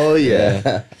 Oh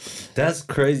yeah. That's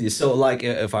crazy. So, like,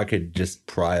 if I could just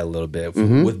pry a little bit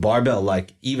Mm-hmm. with barbell,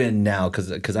 like even now, because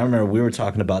I remember we were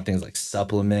talking about things like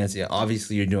supplements. Yeah,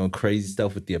 obviously you're doing crazy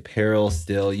stuff with the apparel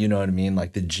still. You know what I mean?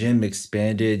 Like the gym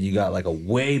expanded. You got like a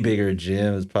way bigger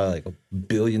gym. It's probably like 1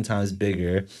 billion times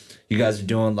bigger. You guys are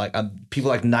doing like people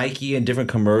like Nike and different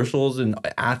commercials, and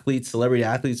athletes, celebrity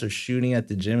athletes, are shooting at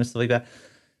the gym and stuff like that.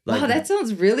 Like, Wow, that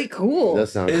sounds really cool. That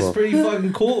sounds it's cool. pretty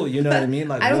fucking cool. You know what I mean?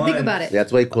 Like I don't think one- about it. Yeah,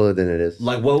 it's way cooler than it is.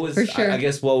 Like what was For sure. I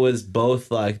guess what was both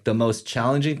like the most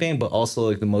challenging thing, but also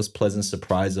like the most pleasant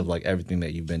surprise of like everything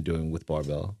that you've been doing with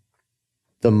barbell.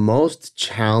 The most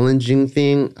challenging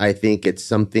thing, I think it's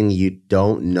something you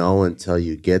don't know until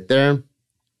you get there.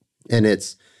 And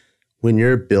it's when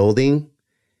you're building,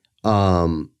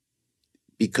 because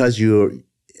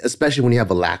especially when you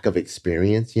have a lack of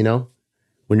experience,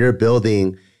 when you're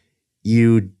building,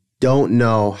 you don't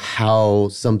know how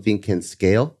something can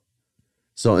scale.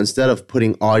 So instead of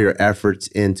putting all your efforts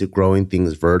into growing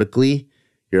things vertically,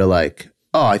 you're like,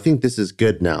 oh, I think this is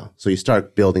good now. So you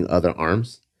start building other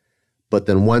arms. But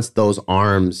then once those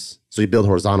arms, so you build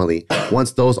horizontally,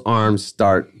 once those arms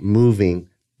start moving,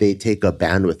 they take up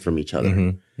bandwidth from each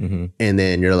other. And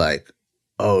then you're like,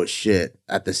 oh shit.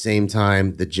 At the same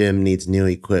time, the gym needs new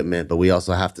equipment, but we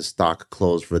also have to stock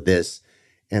clothes for this.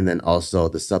 And then also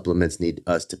the supplements need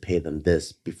us to pay them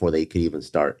this before they could even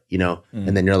start,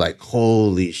 And then you're like,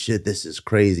 holy shit, this is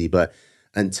crazy. But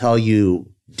until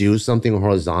you do something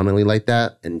horizontally like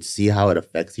that and see how it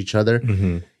affects each other,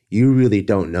 you really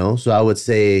don't know. So I would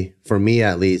say, for me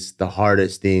at least, the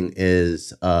hardest thing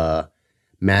is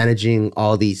managing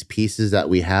all these pieces that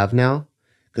we have now,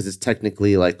 because it's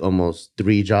technically like almost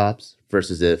 3 jobs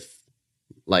versus if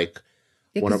like,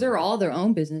 Yeah, one because of- they're all their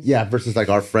own business. yeah, versus like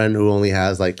our friend who only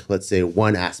has like, let's say,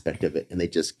 one aspect of it, and they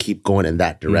just keep going in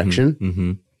that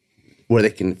direction where they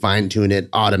can fine tune it,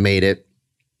 automate it,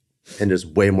 and there's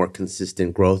way more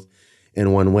consistent growth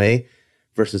in one way.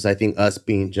 Versus I think us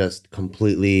being just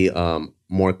completely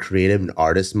more creative and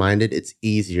artist minded, it's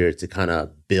easier to kind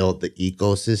of build the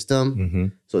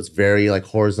ecosystem. So it's very like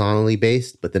horizontally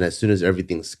based, but then as soon as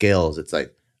everything scales, it's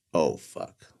like, oh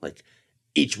fuck, like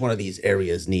each one of these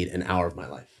areas need an hour of my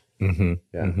life.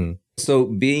 So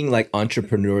being like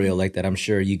entrepreneurial like that, I'm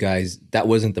sure you guys, that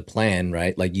wasn't the plan,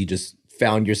 right? Like you just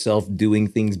found yourself doing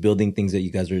things, building things that you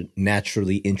guys are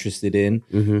naturally interested in.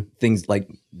 Things like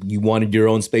you wanted your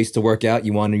own space to work out,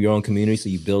 you wanted your own community, so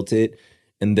you built it.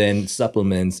 And then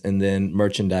supplements, and then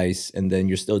merchandise, and then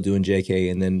you're still doing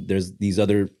JK, and then there's these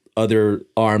other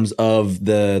arms of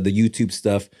the YouTube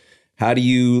stuff. How do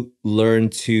you learn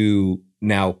to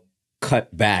now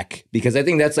cut back? Because I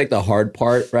think that's like the hard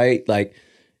part, right? Like,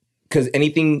 because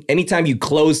anytime you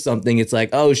close something, it's like,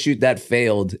 oh shoot, that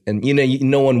failed, and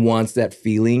no one wants that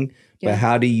feeling. Yeah. But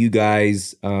how do you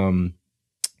guys?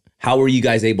 How were you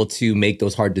guys able to make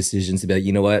those hard decisions to be like,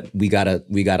 you know what, we gotta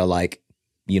like,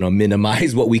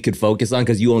 minimize what we could focus on,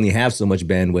 because you only have so much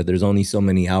bandwidth. There's only so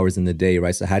many hours in the day,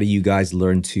 right? So how do you guys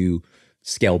learn to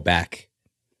scale back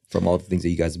from all the things that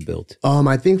you guys have built?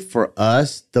 I think for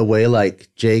us, the way like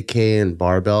JK and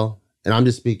Barbell, and I'm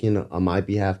just speaking on my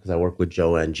behalf because I work with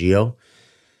Joe and Gio,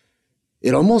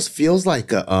 it almost feels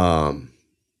like a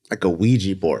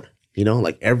Ouija board,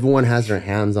 like everyone has their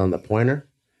hands on the pointer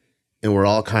and we're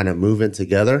all kind of moving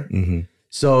together.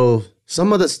 So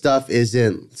some of the stuff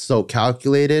isn't so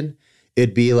calculated.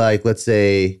 It'd be like, let's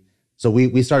say, so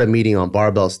we started meeting on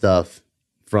Barbell stuff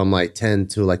from like 10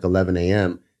 to like 11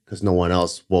 a.m. because no one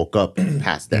else woke up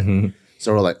past that.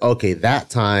 So we're like, okay, that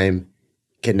time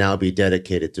can now be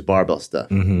dedicated to Barbell stuff.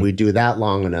 We do that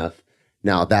long enough.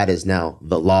 Now that is now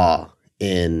the law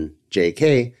in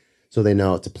JK. So they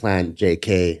know to plan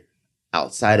JK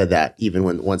outside of that, even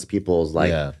once people's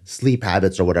like sleep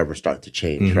habits or whatever start to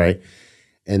change, right?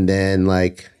 And then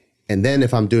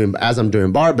if I'm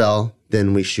doing Barbell,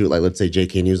 then we shoot like, let's say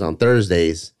JK News on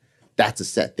Thursdays. That's a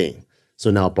set thing. So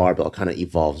now Barbell kind of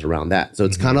evolves around that. So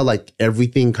it's kind of like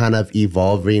everything kind of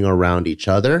evolving around each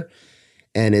other.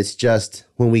 And it's just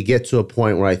when we get to a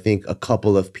point where I think a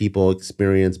couple of people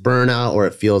experience burnout, or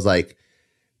it feels like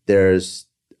there's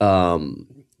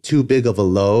too big of a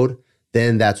load,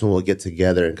 then that's when we'll get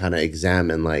together and kind of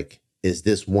examine, like, is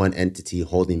this one entity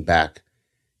holding back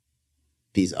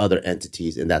these other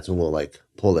entities? And that's when we'll like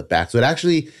pull it back. So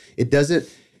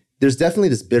there's definitely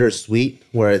this bittersweet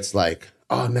where it's like,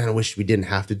 oh man, I wish we didn't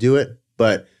have to do it.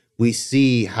 But we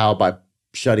see how by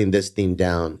shutting this thing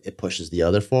down, it pushes the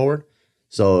other forward.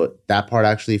 So that part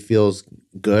actually feels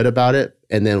good about it.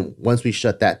 And then once we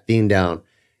shut that thing down,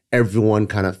 everyone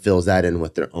kind of fills that in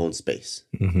with their own space.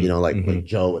 You know, like with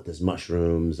Joe with his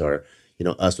mushrooms, or you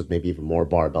know, us with maybe even more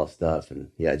barbell stuff,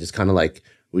 and yeah, just kind of like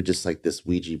we're just like this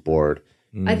Ouija board.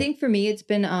 I think for me, it's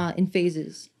been in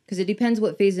phases, because it depends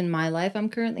what phase in my life I'm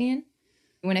currently in.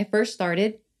 When I first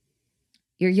started,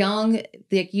 you're young,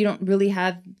 like you don't really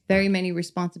have very many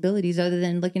responsibilities other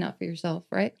than looking out for yourself,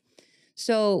 right?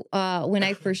 So when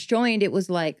I first joined, it was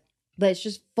like, let's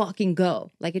just fucking go.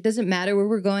 Like, it doesn't matter where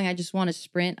we're going. I just want to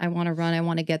sprint. I want to run. I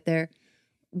want to get there.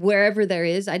 Wherever there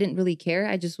is, I didn't really care.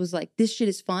 I just was like, this shit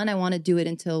is fun. I want to do it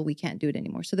until we can't do it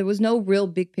anymore. So there was no real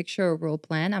big picture or real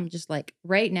plan. I'm just like,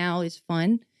 right now is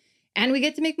fun and we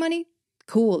get to make money.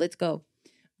 Cool, let's go.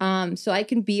 So I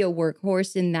can be a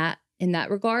workhorse in that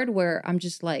regard, where I'm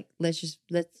just like, let's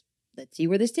see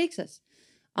where this takes us.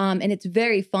 And it's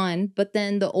very fun. But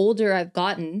then the older I've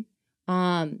gotten,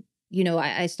 you know,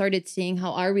 I started seeing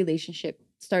how our relationship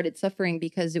started suffering,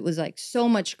 because it was like so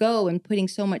much go and putting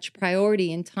so much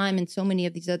priority and time and so many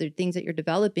of these other things that you're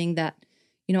developing, that,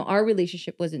 you know, our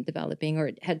relationship wasn't developing, or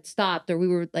it had stopped, or we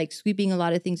were like sweeping a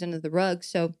lot of things under the rug.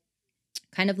 So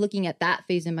kind of looking at that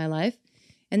phase in my life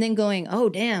and then going, oh,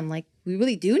 damn, like we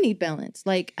really do need balance.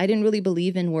 Like I didn't really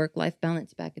believe in work-life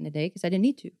balance back in the day because I didn't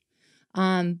need to.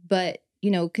 But, you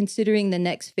know, considering the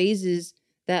next phases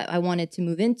that I wanted to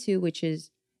move into, which is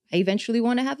I eventually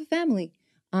want to have a family.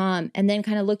 And then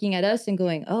kind of looking at us and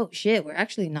going, oh shit, we're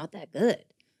actually not that good.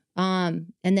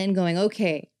 And then going,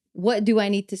 okay, what do I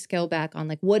need to scale back on?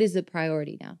 Like, what is the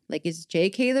priority now? Like, is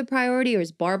JK the priority, or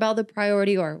is barbell the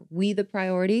priority, or are we the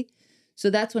priority? So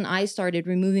that's when I started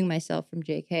removing myself from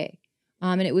JK.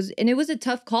 And it was a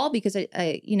tough call, because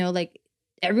I you know, like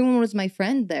everyone was my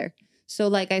friend there. So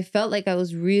like, I felt like I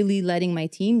was really letting my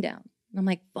team down. I'm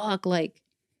like, fuck, like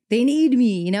they need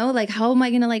me, you know, like, how am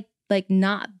I going to like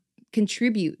not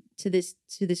contribute to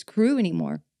this crew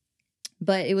anymore?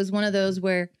 But it was one of those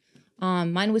where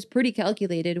mine was pretty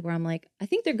calculated, where I'm like, I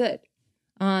think they're good.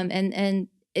 And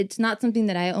it's not something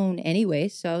that I own anyway.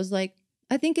 So I was like,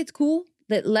 I think it's cool,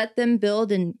 that let them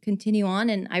build and continue on.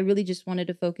 And I really just wanted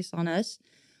to focus on us,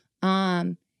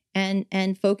 and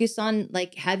focus on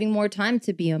like having more time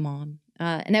to be a mom.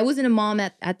 And I wasn't a mom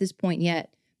at this point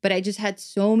yet, but I just had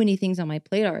so many things on my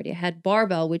plate already. I had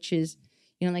barbell, which is,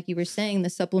 you know, like you were saying, the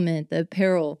supplement, the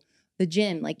apparel, the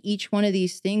gym, like each one of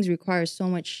these things requires so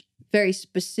much very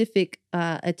specific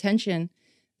attention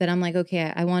that I'm like,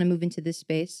 okay, I want to move into this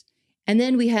space. And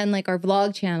then we had like our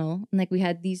vlog channel, and like we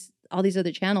had all these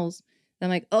other channels. I'm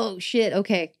like, oh shit,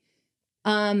 okay.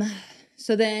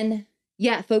 So then,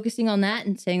 yeah, focusing on that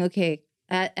and saying, okay,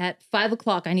 at 5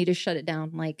 o'clock, I need to shut it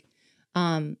down. Like,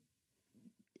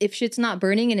 if shit's not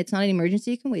burning and it's not an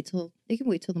emergency, it can wait till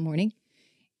the morning.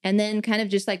 And then kind of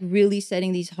just like really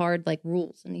setting these hard like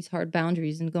rules and these hard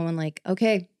boundaries, and going like,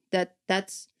 okay,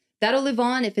 that'll live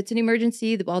on. If it's an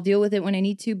emergency, I'll deal with it when I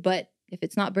need to. But if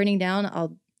it's not burning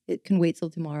down, it can wait till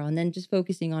tomorrow. And then just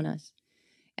focusing on us.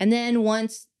 And then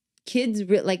once kids,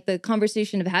 like the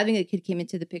conversation of having a kid came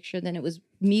into the picture, then it was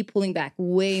me pulling back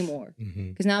way more.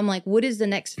 Because now I'm like, what is the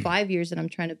next 5 years that I'm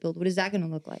trying to build? What is that going to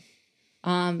look like?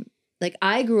 Like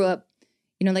I grew up,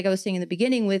 you know, like I was saying in the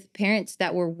beginning, with parents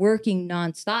that were working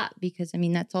nonstop, because I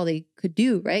mean, that's all they could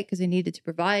do, right? Because they needed to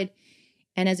provide.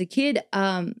 And as a kid,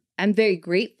 I'm very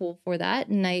grateful for that.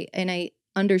 And I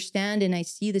understand and I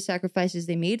see the sacrifices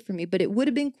they made for me, but it would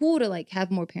have been cool to like have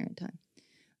more parent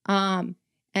time.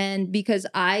 And because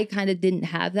I kind of didn't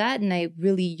have that and I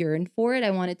really yearned for it,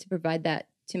 I wanted to provide that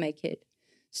to my kid.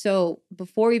 So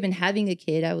before even having a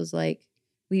kid, I was like,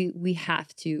 we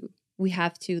have to,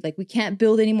 like, we can't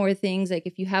build any more things. Like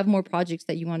if you have more projects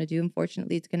that you want to do,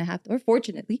 unfortunately, it's going to have to, or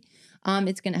fortunately,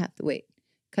 it's going to have to wait.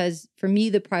 Because for me,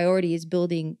 the priority is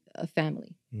building a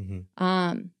family.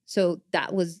 So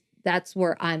that's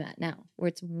where I'm at now, where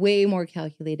it's way more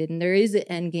calculated and there is an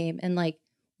end game. And like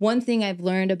one thing I've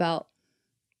learned about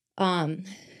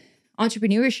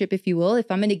entrepreneurship, if you will, if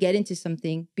I'm going to get into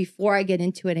something, before I get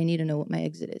into it, I need to know what my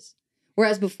exit is.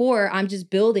 Whereas before, I'm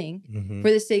just building for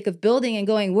the sake of building and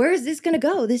going, where is this going to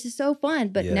go? This is so fun.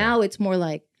 But now it's more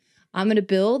like, I'm going to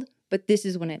build, but this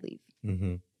is when I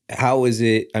leave. How is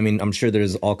it? I mean, I'm sure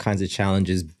there's all kinds of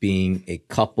challenges being a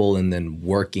couple and then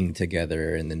working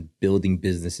together and then building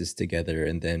businesses together.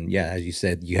 And then, yeah, as you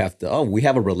said, you have to, we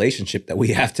have a relationship that we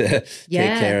have to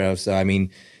take care of. So, I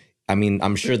mean,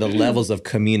 I'm sure the levels of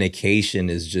communication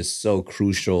is just so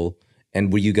crucial.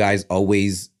 And were you guys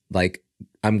always like,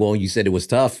 you said it was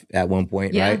tough at one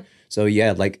point, right? So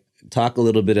yeah, like talk a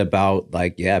little bit about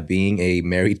like, being a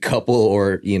married couple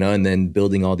or, you know, and then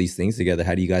building all these things together.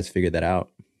 How do you guys figure that out?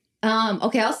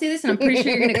 Okay, I'll say this, and I'm pretty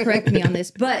sure you're gonna correct me on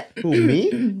this, but Who,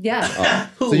 me? yeah,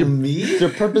 So you're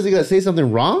purposely gonna say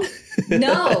something wrong?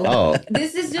 no, Oh.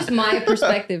 this is just my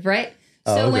perspective, right?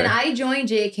 Oh, So okay. when I joined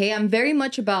JK, I'm very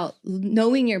much about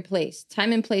knowing your place,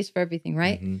 time and place for everything,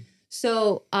 right?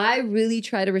 So I really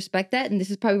try to respect that, and this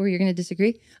is probably where you're gonna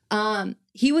disagree.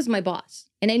 He was my boss,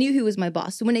 and I knew he was my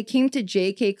boss. So when it came to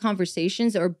JK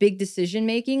conversations or big decision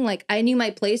making, like I knew my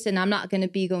place, and I'm not gonna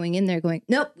be going in there going,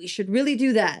 nope, we should really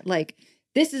do that. Like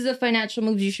this is a financial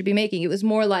move you should be making. It was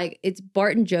more like it's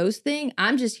Bart and Joe's thing.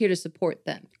 I'm just here to support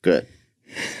them. Good.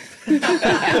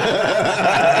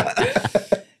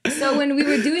 So when we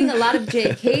were doing a lot of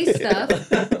JK stuff,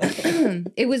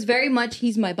 it was very much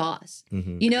he's my boss,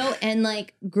 you know, and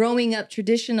like growing up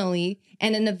traditionally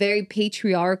and in a very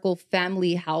patriarchal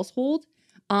family household,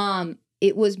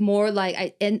 it was more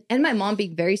like and my mom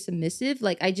being very submissive,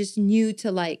 like I just knew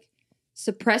to like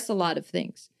suppress a lot of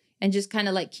things and just kind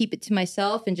of like keep it to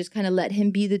myself and just kind of let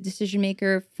him be the decision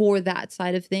maker for that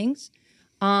side of things.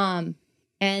 And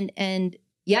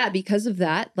yeah, because of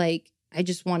that, like I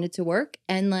just wanted to work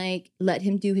and like let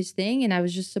him do his thing, and I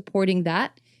was just supporting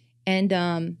that.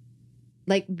 And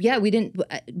like yeah, we didn't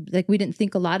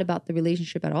think a lot about the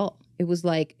relationship at all. It was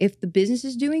like if the business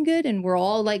is doing good and we're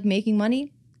all like making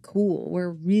money, cool,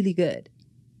 we're really good.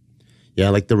 Yeah,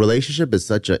 like the relationship is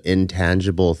such an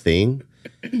intangible thing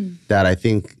that I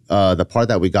think the part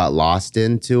that we got lost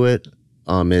into it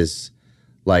is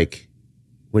like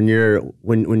when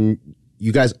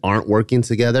you guys aren't working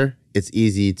together, it's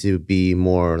easy to be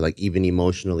more like even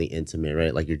emotionally intimate,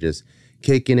 right? Like you're just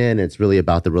kicking in. It's really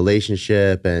about the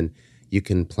relationship, and you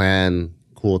can plan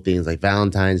cool things like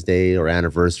Valentine's Day or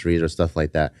anniversaries or stuff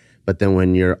like that. But then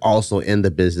when you're also in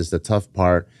the business, the tough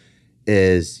part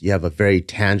is you have a very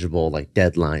tangible like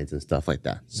deadlines and stuff like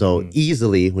that. So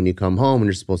easily when you come home and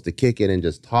you're supposed to kick it and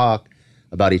just talk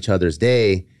about each other's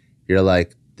day, you're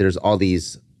like, there's all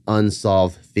these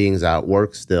unsolved things at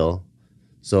work still.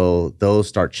 So those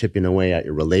start chipping away at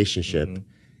your relationship.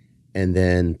 And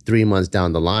then 3 months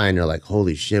down the line, you're like,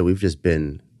 holy shit, we've just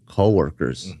been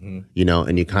coworkers, you know?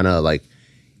 And you kind of like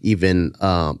even,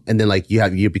 and then like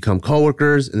you become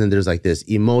coworkers, and then there's like this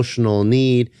emotional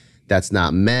need that's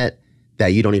not met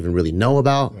that you don't even really know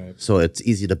about. Right. So it's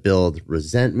easy to build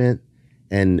resentment,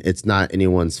 and it's not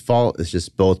anyone's fault. It's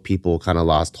just both people kind of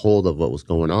lost hold of what was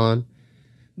going on.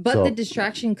 But the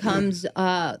distraction comes,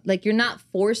 like you're not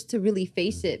forced to really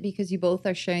face it because you both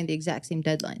are sharing the exact same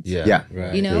deadlines. Yeah.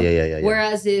 Right. You know? Yeah.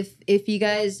 Whereas if you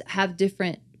guys have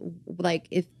different, like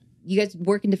if you guys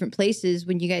work in different places,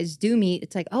 when you guys do meet,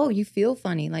 it's like, oh, you feel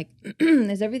funny. Like,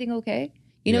 is everything okay?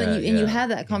 You know, and you have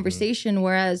that conversation.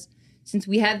 Whereas since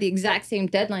we have the exact same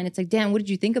deadline, it's like, damn, what did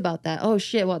you think about that? Oh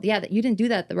shit, well, yeah, that you didn't do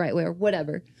that the right way or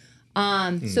whatever.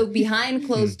 So behind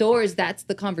closed doors, that's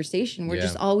the conversation. We're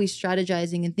just always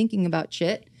strategizing and thinking about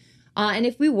shit. And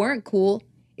if we weren't cool,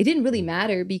 it didn't really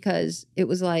matter because it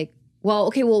was like, well,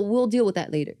 okay, well, we'll deal with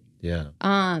that later. Yeah.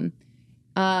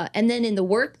 And then in the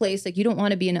workplace, like you don't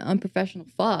want to be an unprofessional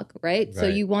fuck, right? So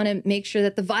you want to make sure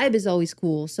that the vibe is always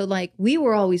cool. So like we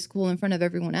were always cool in front of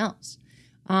everyone else.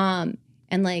 And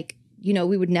like, you know,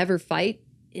 we would never fight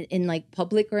in like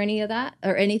public or any of that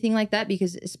or anything like that,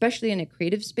 because especially in a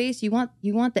creative space, you want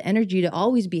the energy to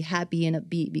always be happy and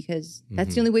upbeat, because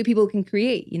that's the only way people can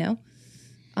create, you know?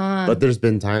 But there's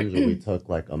been times where we took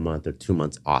like a month or 2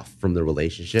 months off from the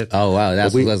relationship. Oh wow,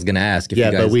 that's what I was gonna ask. If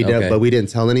Yeah, you guys, but we didn't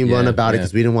tell anyone about it yeah.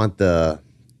 because we didn't want to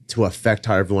affect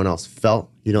how everyone else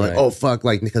felt. You know, like, oh fuck,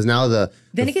 like because now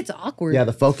Then it gets awkward.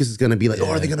 the focus is gonna be like, oh,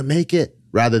 are they gonna make it?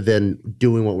 Rather than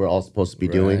doing what we're all supposed to be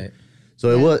doing. So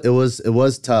it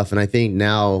was tough, and I think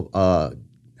now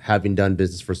having done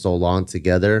business for so long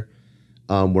together,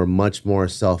 we're much more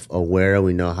self-aware.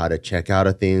 We know how to check out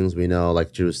of things. We know,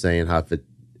 like you were saying, how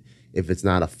if it's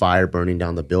not a fire burning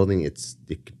down the building, it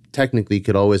technically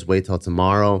could always wait till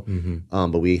tomorrow.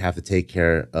 But we have to take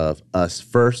care of us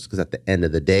first, because at the end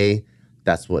of the day,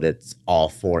 that's what it's all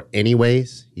for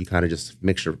anyways. You kind of just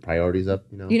mix your priorities up,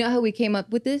 you know? You know how we came up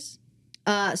with this?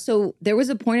 So there was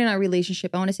a point in our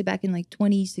relationship, I want to say back in like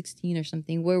 2016 or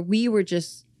something, where we were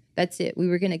just, that's it. We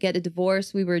were going to get a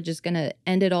divorce. We were just going to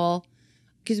end it all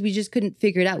because we just couldn't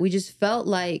figure it out. We just felt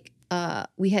like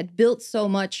we had built so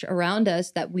much around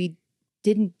us that we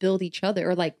didn't build each other,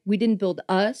 or like we didn't build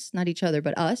us, not each other,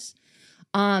 but us.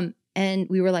 And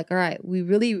we were like, all right, we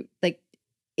really like,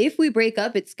 if we break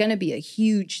up, it's going to be a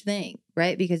huge thing,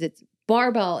 right? Because it's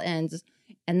Barbell ends.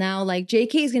 And now like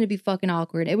JK is going to be fucking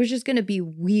awkward. It was just going to be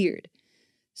weird.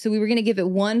 So we were going to give it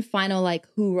one final like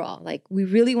hoorah. Like we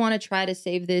really want to try to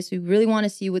save this. We really want to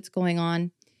see what's going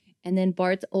on. And then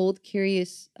Bart's old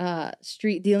curious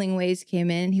street dealing ways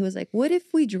came in. He was like, "What if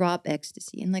we drop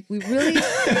ecstasy?" And like we really,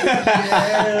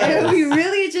 and we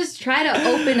really just try to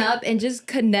open up and just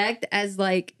connect as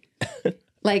like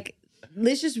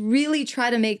let's just really try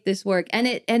to make this work. And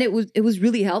it was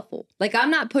really helpful. Like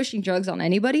I'm not pushing drugs on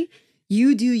anybody.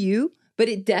 You do you, but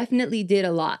it definitely did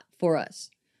a lot for us.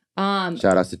 Shout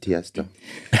outs to Tiesto.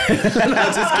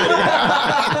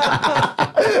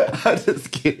 I'm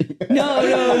just kidding.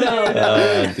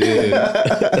 No. Dude.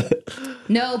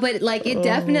 No, but like it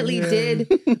definitely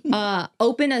did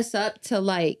open us up to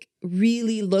like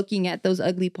really looking at those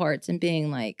ugly parts and being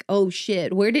like, oh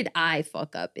shit, where did I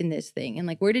fuck up in this thing? And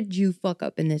like, where did you fuck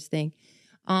up in this thing?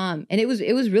 And it was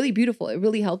really beautiful. It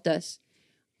really helped us.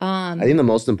 I think the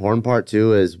most important part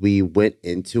too is we went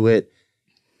into it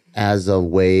as a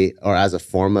way or as a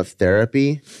form of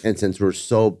therapy. And since we're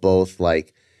so both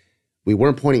like, we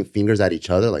weren't pointing fingers at each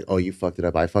other like, oh, you fucked it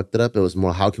up, I fucked it up. It was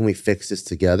more, how can we fix this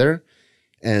together?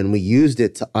 And we used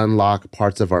it to unlock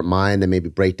parts of our mind and maybe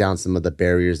break down some of the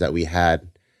barriers that we had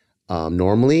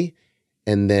normally.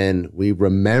 And then we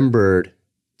remembered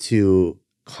to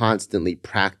constantly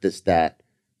practice that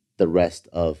the rest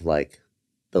of like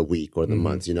the week or the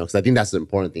months, you know? Because I think that's the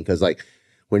important thing. Because like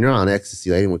when you're on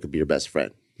ecstasy, like, anyone could be your best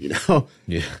friend, you know?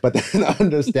 Yeah. But then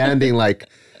understanding like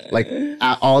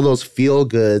all those feel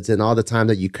goods and all the time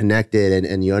that you connected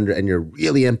and you're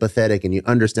really empathetic and you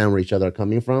understand where each other are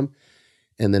coming from,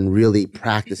 and then really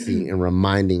practicing and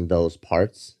reminding those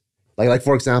parts. Like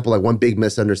for example, like one big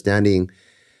misunderstanding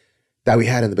that we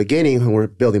had in the beginning when we were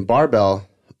building Barbell,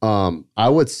 I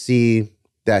would see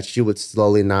that she would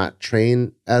slowly not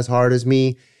train as hard as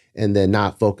me and then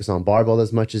not focus on barbell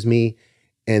as much as me.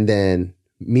 And then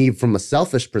me from a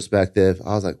selfish perspective,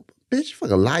 I was like, bitch, you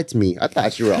fucking lied to me. I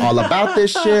thought you were all about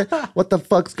this shit. What the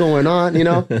fuck's going on, you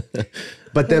know?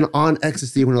 But then on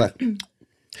ecstasy, when we're like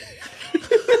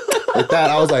that,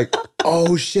 I was like,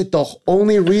 oh shit, the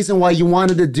only reason why you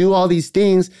wanted to do all these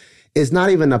things is not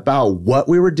even about what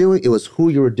we were doing. It was who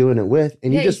you were doing it with.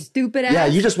 And Yeah, you just stupid ass. Yeah,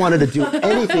 you just wanted to do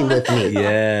anything with me.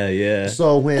 Yeah.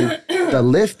 So when the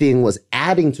lifting was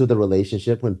adding to the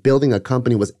relationship, when building a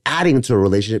company was adding to a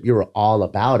relationship, you were all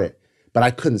about it. But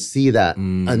I couldn't see that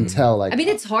until like I mean,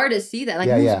 it's hard to see that. Like,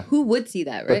 Yeah. who would see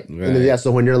that, right? And then, yeah, so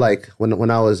when you're like,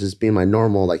 when I was just being my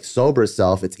normal, like sober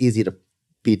self, it's easy to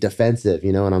be defensive,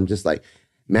 you know? And I'm just like,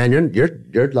 man,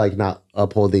 you're like not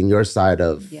upholding your side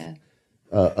of Yeah.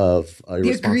 Your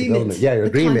responsibility. agreement. Yeah, your The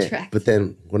agreement. contract. But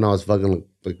then when I was fucking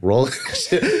like rolling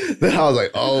shit, then I was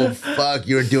like, oh fuck,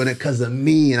 you were doing it because of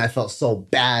me. And I felt so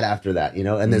bad after that, you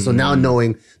know? And then so now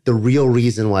knowing the real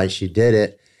reason why she did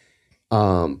it,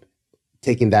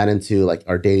 taking that into like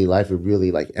our daily life, it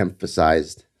really like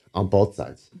emphasized on both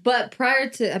sides. But prior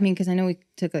to, I mean, because I know we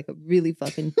took like a really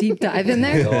fucking deep dive in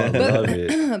there. Oh, I love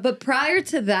it. But prior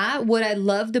to that, what I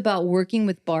loved about working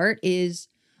with Bart is,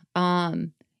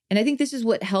 and I think this is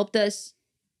what helped us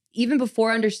even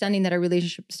before understanding that our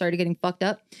relationship started getting fucked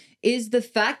up, is the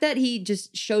fact that he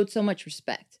just showed so much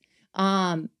respect.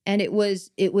 And it was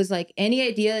like, any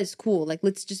idea is cool. Like,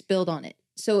 let's just build on it.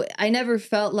 So I never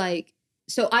felt like,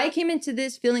 so I came into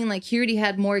this feeling like he already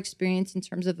had more experience in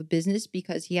terms of a business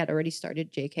because he had already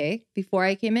started JK before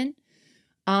I came in.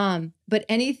 But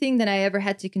anything that I ever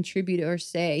had to contribute or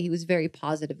say, he was very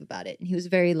positive about it. And he was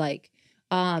very like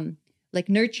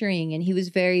nurturing, and he was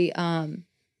very,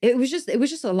 it was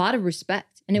just a lot of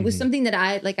respect. And it was something that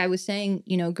I was saying,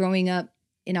 you know, growing up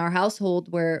in our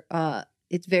household where,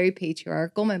 it's very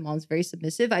patriarchal. My mom's very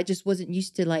submissive. I just wasn't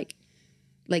used to like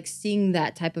seeing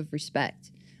that type of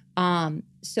respect.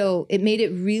 So it made it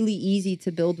really easy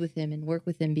to build with him and work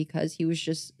with him because he was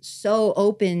just so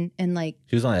open and like,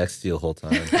 He was on ecstasy the whole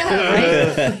time.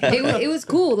 right? It was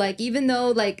cool. Like, even though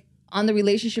like on the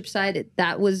relationship side,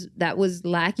 that was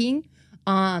lacking.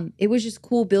 It was just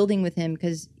cool building with him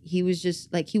because he was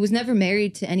just like, he was never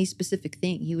married to any specific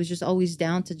thing. He was just always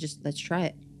down to just, let's try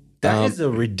it. That is a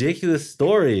ridiculous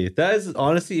story. That is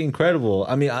honestly incredible.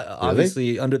 I mean,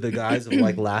 obviously under the guise of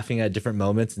like laughing at different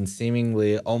moments and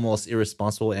seemingly almost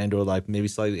irresponsible and or like maybe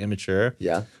slightly immature.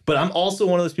 Yeah. But I'm also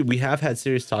one of those people, we have had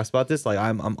serious talks about this. Like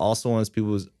I'm also one of those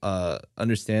people who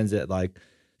understands that like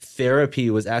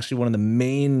therapy was actually one of the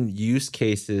main use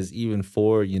cases even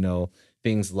for, you know,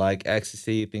 things like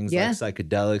ecstasy, things like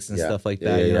psychedelics and stuff like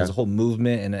that. You know, there's a whole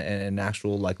movement and an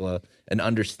actual like an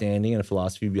understanding and a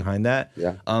philosophy behind that.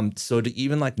 Yeah. So to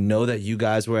even like know that you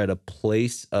guys were at a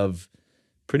place of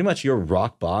pretty much your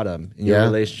rock bottom in your Yeah.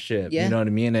 relationship. Yeah. You know what I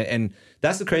mean? And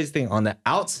that's the crazy thing. On the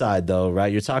outside, though, right?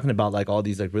 You're talking about like all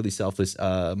these like really selfless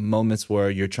moments where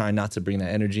you're trying not to bring that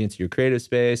energy into your creative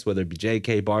space, whether it be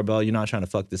JK, Barbell. You're not trying to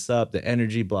fuck this up. The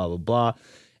energy, blah blah blah.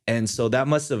 And so that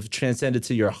must have transcended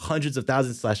to your hundreds of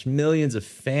thousands / millions of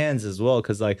fans as well.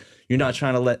 Cause like you're not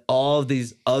trying to let all of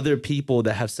these other people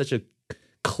that have such a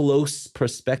close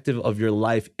perspective of your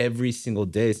life every single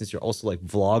day, since you're also like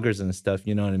vloggers and stuff,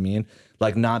 you know what I mean?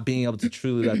 Like not being able to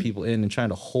truly let people in and trying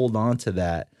to hold on to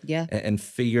that Yeah. and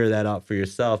figure that out for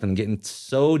yourself and getting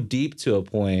so deep to a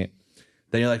point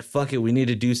that you're like, fuck it, we need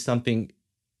to do something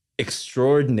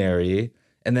extraordinary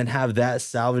and then have that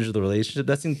salvage the relationship.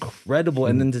 That's incredible.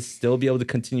 And then to still be able to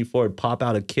continue forward, pop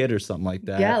out a kid or something like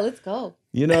that. Yeah, let's go.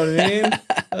 You know what I mean?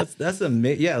 That's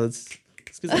amazing. Yeah, let's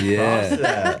get some props to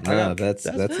that. No, that's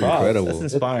props. incredible.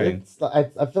 That's inspiring. I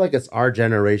feel like it's our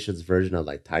generation's version of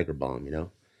like Tiger Balm, you know?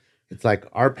 It's like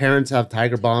our parents have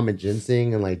Tiger Balm and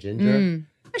ginseng and like ginger.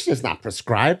 That shit's not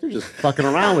prescribed. They're just fucking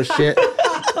around with shit.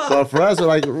 So for us, we're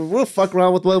like, we'll fuck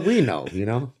around with what we know, you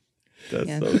know? That's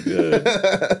Yeah. so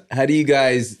good. How do you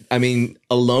guys, I mean,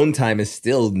 alone time is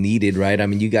still needed, right? I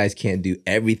mean, you guys can't do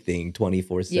everything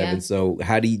 24/7. Yeah. So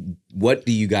what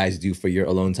do you guys do for your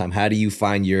alone time? How do you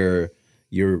find your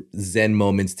Zen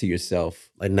moments to yourself?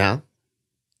 Like now?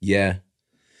 Yeah.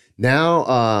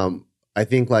 Now, I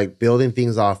think like building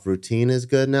things off routine is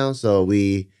good now. So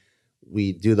we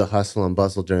do the hustle and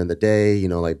bustle during the day, you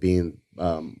know, like being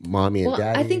mommy and Well,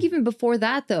 daddy. I think even before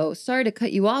that, though, sorry to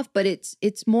cut you off, but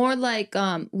it's more like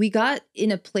we got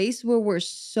in a place where we're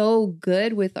so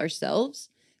good with ourselves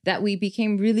that we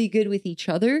became really good with each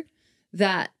other.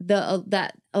 That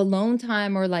that alone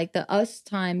time or like the us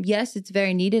time, yes, it's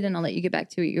very needed, and I'll let you get back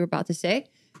to what you were about to say.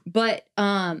 But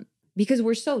because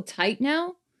we're so tight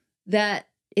now that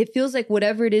it feels like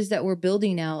whatever it is that we're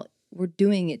building out, we're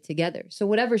doing it together. So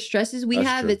whatever stresses we That's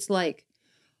have, true. it's like,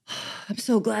 I'm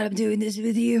so glad I'm doing this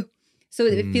with you. So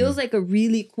it feels like a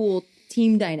really cool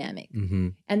team dynamic. Mm-hmm.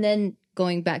 And then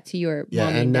going back to your yeah,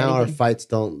 mommy and now daddy our thing. fights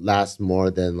don't last more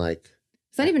than like,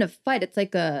 It's not even a fight. It's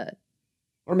like a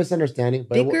or misunderstanding,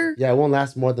 but Bicker? it won't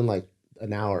last more than like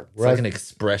an hour. It's like an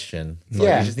expression. It's Yeah.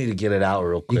 like you just need to get it out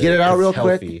real quick. get it out 'cause real it's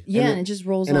quick. healthy. yeah, And and it just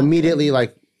rolls and off. immediately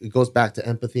like it goes back to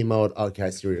empathy mode. Okay, I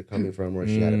see where you're coming from, or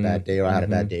she had a bad day, or I had a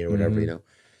bad day, or whatever, you know.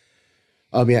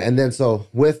 Yeah, and then so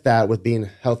with that, with being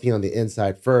healthy on the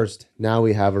inside first, now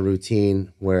we have a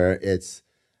routine where it's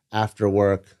after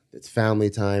work, it's family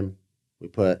time. We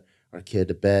put our kid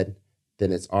to bed,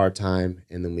 then it's our time,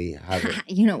 and then we have it.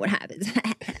 You know what happens.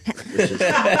 Which is,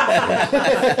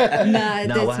 Nah,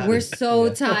 Now what we're happens?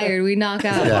 so tired. We knock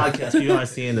out. Podcast, people aren't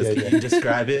seeing this. Can you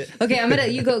describe it? Okay,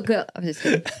 you go. I'm just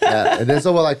kidding. yeah, and then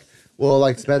so we'll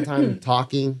like spend time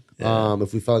talking.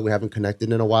 If we feel like we haven't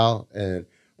connected in a while,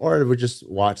 or we just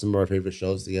watch some of our favorite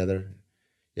shows together.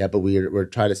 Yeah, but we're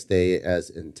trying to stay as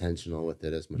intentional with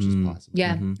it as much as possible.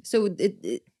 Yeah. So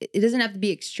it doesn't have to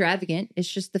be extravagant.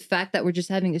 It's just the fact that we're just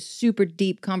having a super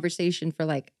deep conversation for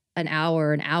like an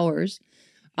hour and hours.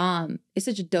 It's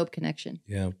such a dope connection.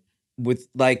 Yeah. With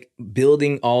like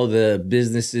building all the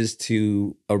businesses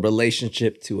to a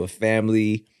relationship to a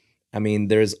family, I mean,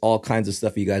 there's all kinds of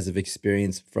stuff you guys have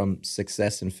experienced from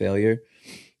success and failure.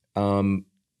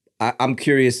 I'm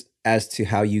curious as to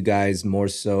how you guys more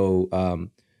so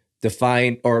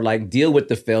define or like deal with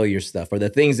the failure stuff or the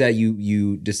things that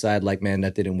you decide like, man,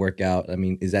 that didn't work out. I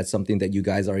mean, is that something that you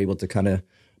guys are able to kind of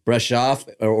brush off,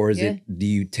 or is it, do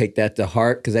you take that to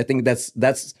heart? Because I think that's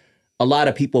a lot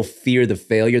of people fear the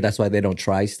failure. That's why they don't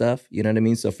try stuff. You know what I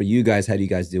mean? So for you guys, how do you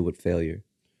guys deal with failure?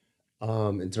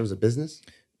 In terms of business,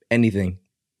 Anything?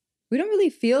 We don't really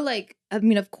feel like, I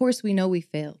mean, of course we know we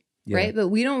fail, Yeah. right? But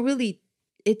we don't really,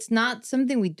 it's not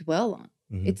something we dwell on.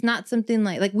 Mhm. It's not something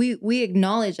like we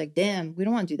acknowledge like, damn, we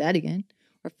don't want to do that again.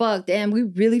 Or fuck, damn, we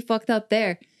really fucked up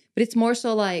there. But it's more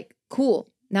so like,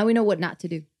 cool, now we know what not to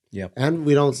do. and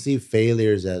we don't see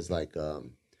failures as like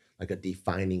a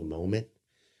defining moment.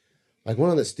 Like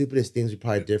one of the stupidest things we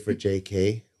probably did for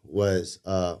JK was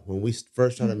when we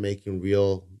first started making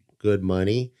real good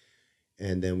money,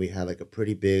 and then we had like a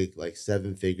pretty big like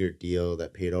 7-figure deal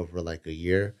that paid over like a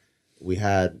year. We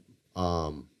had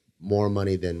more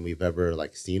money than we've ever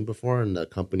like seen before in the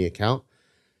company account.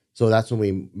 So that's when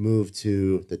we moved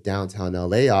to the downtown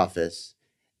LA office,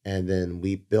 and then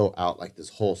we built out like this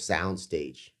whole sound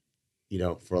stage, you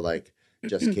know, for like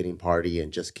Just Kidding Party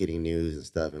and Just Kidding News and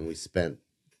stuff. And we spent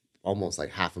almost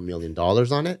like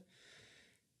 $500,000 on it.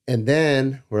 And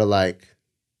then we're like,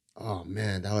 oh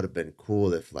man, that would have been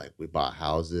cool if like we bought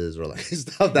houses or like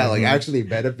stuff that like actually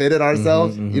benefited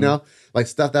ourselves, you know, like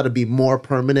stuff that would be more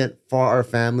permanent for our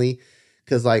family.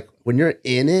 because like when you're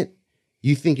in it,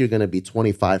 you think you're gonna be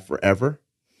 25 forever.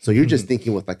 So you're just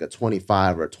thinking with like a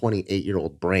 25 or a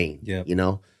 28-year-old brain. Yep. You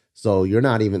know? So you're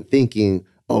not even thinking,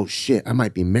 oh shit, I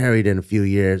might be married in a few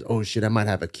years. Oh shit, I might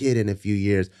have a kid in a few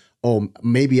years. Oh,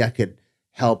 maybe I could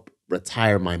help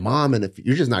retire my mom. And if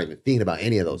you're just not even thinking about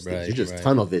any of those things, Right, you're just right.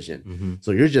 tunnel vision.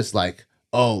 So you're just like,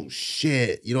 oh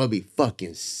shit, you know, it'd be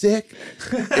fucking sick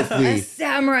if A we,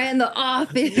 samurai in the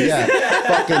office. yeah,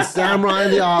 fucking samurai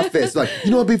in the office. Like,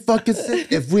 you know, it'd be fucking sick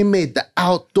if we made the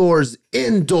outdoors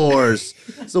indoors.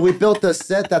 So we built a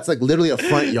set that's like literally a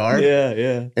front yard.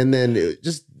 Yeah. And then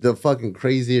just the fucking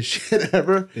craziest shit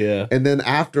ever. Yeah. And then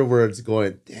afterwards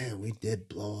going, damn, we did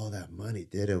blow all that money,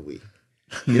 didn't we?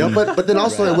 You know, but then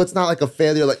also it's not like a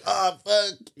failure, like, oh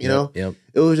fuck, you know? Yep.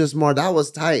 It was just more, that was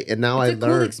tight. And now It's a I cool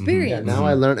learned. experience. Now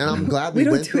I learned, and I'm glad we We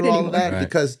don't went do through it all of anymore. that Right.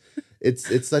 because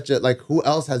it's such a, like, who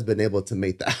else has been able to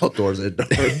make the outdoors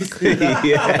indoors? Yeah.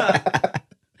 Yeah.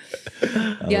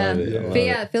 love it. I love But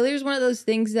yeah, failure is one of those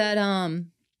things that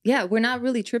we're not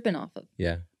really tripping off of.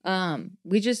 Yeah.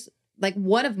 We just like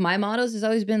one of my mottos has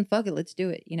always been fuck it, let's do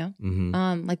it, you know?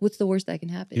 Mhm. Like what's the worst that can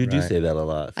happen? You do Right. say that a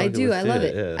lot. I Fuck do. let's I love do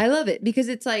it. Yeah. I love it because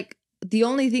it's like the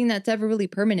only thing that's ever really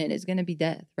permanent is gonna be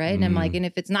death, right? And I'm like, and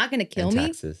if it's not gonna kill And me,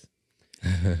 taxes.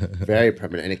 Very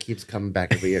permanent, and it keeps coming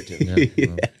back every year too.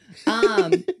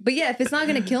 but yeah, if it's not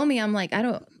gonna kill me, I'm like, I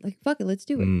don't like fuck it, let's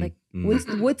do it. Like,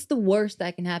 what's the worst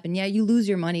that can happen? Yeah, you lose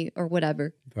your money or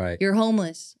whatever. Right. You're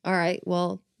homeless. All right,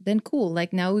 well then cool.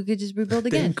 Like now we could just rebuild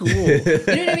again. Cool. You know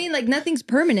what I mean? Like nothing's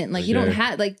permanent. Like you don't Sure.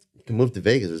 have like You can move to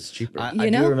Vegas; it's cheaper. I You do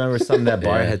know? remember something that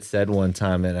Bart Yeah. had said one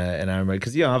time, and I remember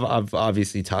because I've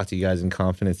obviously talked to you guys in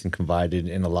confidence and confided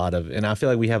in a lot of, and I feel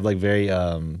like we have like very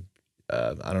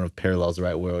I don't know if parallel is the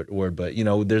right word, but you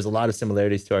know, there's a lot of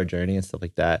similarities to our journey and stuff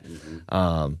like that.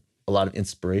 A lot of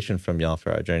inspiration from y'all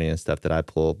for our journey and stuff that I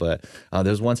pull. But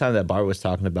there's one time that Bart was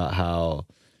talking about how,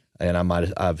 and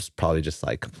I was probably just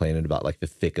like complaining about like the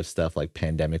thick of stuff, like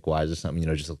pandemic wise or something, you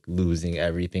know, just like losing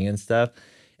everything and stuff.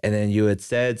 And then you had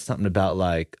said something about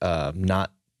like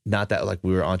not that like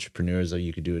we were entrepreneurs or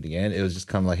you could do it again. It was just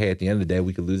kind of like, hey, at the end of the day,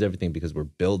 we could lose everything because we're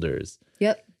builders.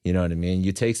 yep. You know what I mean?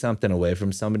 You take something away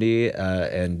from somebody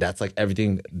and that's like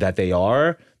everything that they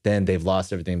are, then they've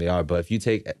lost everything they are. But if you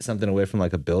take something away from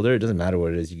like a builder, it doesn't matter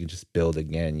what it is, you can just build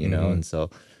again, you know? And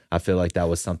so I feel like that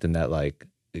was something that like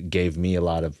gave me a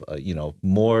lot of, you know,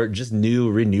 more just new,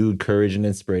 renewed courage and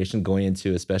inspiration going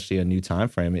into especially a new time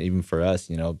frame, even for us,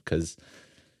 you know, because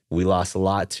we lost a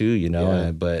lot too, you know,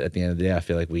 Yeah. but at the end of the day, I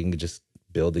feel like we can just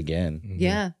build again.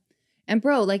 Yeah. And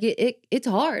bro, like it's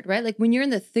hard, right? Like when you're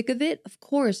in the thick of it, of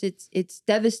course it's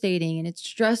devastating and it's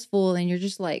stressful and you're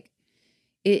just like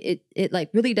it like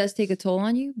really does take a toll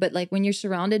on you. But like when you're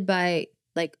surrounded by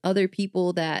like other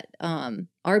people that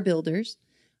are builders,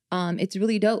 it's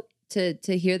really dope to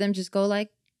hear them just go like,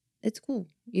 it's cool,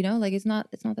 you know, like it's not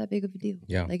that big of a deal.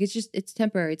 Yeah. Like it's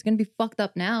temporary. It's gonna be fucked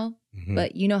up now, Mhm.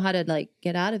 but you know how to like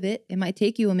get out of it. It might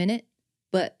take you a minute,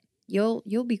 but you'll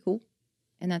be cool.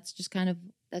 And that's just kind of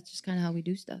how we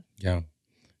do stuff. Yeah.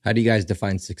 How do you guys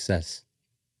define success?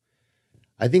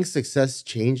 I think success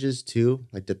changes too,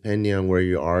 like depending on where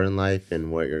you are in life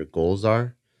and what your goals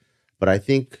are. But I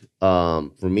think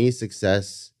for me,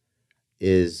 success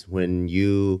is when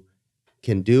you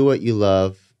can do what you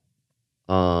love,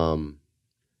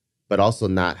 but also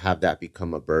not have that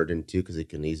become a burden too, because it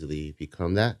can easily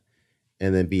become that,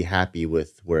 and then be happy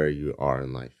with where you are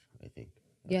in life, I think.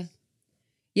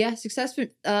 Yeah, success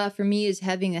for me is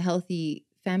having a healthy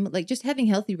family, like just having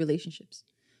healthy relationships.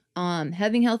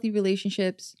 Having healthy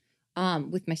relationships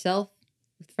with myself,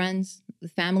 with friends,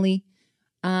 with family,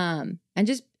 and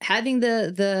just having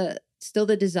the still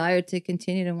the desire to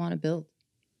continue to want to build.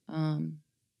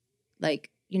 Like,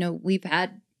 you know, we've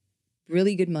had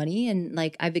really good money and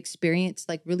like I've experienced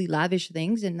like really lavish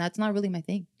things and that's not really my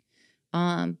thing.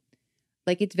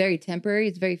 Like it's very temporary,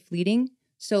 it's very fleeting.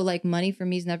 So like money for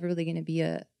me is never really going to be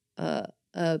a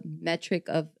metric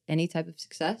of any type of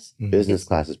success. Business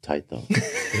class is tight though.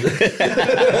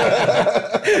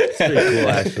 It's pretty cool,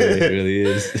 actually. It really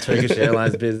is. Turkish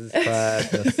Airlines business class,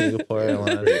 Singapore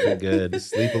Airlines, pretty good.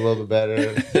 Sleep a little bit better.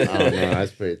 I don't know.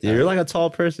 That's pretty tight. Dude, you're like a tall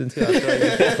person too. I feel like you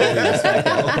should totally respect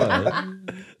that one.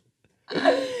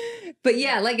 But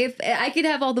yeah, like if I could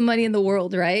have all the money in the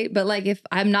world, right? But like if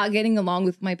I'm not getting along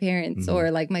with my parents or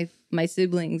like my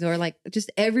siblings or like just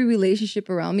every relationship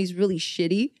around me is really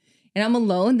shitty and I'm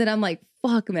alone, then I'm like,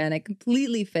 fuck man, I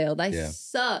completely failed. I Yeah.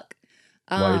 suck.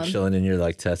 While you're chilling in your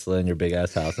like Tesla and your big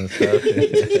ass house and stuff.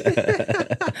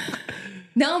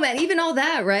 No, man, even all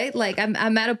that, right? Like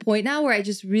I'm at a point now where I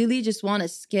just really just want to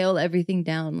scale everything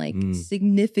down like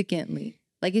significantly.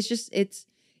 Like it's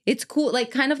it's cool,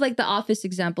 like kind of like the office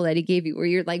example that he gave you, where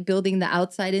you're like building the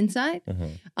outside inside.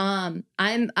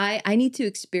 I need to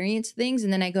experience things,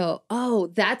 and then I go, oh,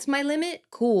 that's my limit.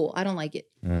 Cool, I don't like it.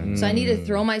 So I need to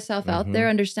throw myself out there,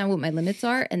 understand what my limits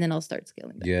are, and then I'll start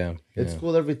scaling back. Yeah. It's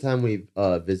cool every time we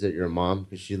visit your mom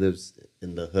because she lives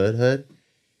in the hood,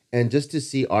 and just to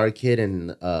see our kid and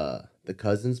the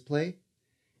cousins play,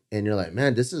 and you're like,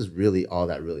 man, this is really all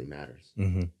that really matters.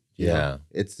 You know?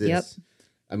 It's Yep.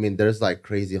 I mean, there's like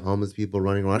crazy homeless people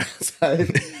running around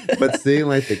outside, but seeing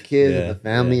like the kids and the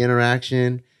family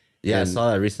interaction. Yeah, I And-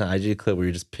 saw that recent IG clip where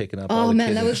you're just picking up. all Oh the man,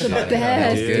 kids that and was the chucking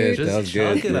best, them, dude. Just That was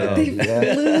good, chucking bro. them.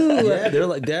 They flew. Yeah,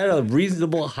 they're at a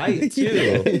reasonable height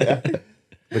too.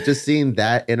 But just seeing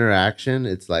that interaction,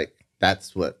 it's like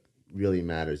that's what really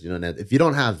matters. You know, and if you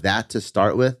don't have that to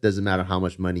start with, doesn't matter how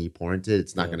much money you pour into it,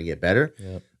 it's not going to get better.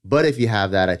 But if you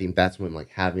have that, I think that's when like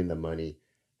having the money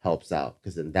helps out,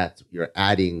 because then that's you're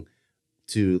adding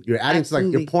to like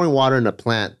Absolutely. you're pouring water in a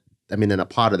plant. I mean, in a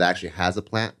pot that actually has a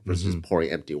plant versus pouring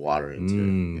empty water into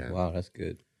it. Yeah. Wow, that's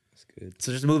good. That's good.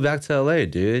 So just move back to LA,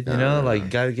 dude. You know, like you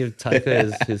gotta give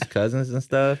Taika his cousins and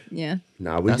stuff. Yeah.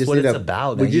 No, we That's just what need it's to,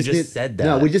 about, we man. You just said that.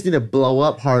 No, we just need to blow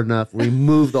up hard enough. We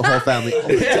move the whole family.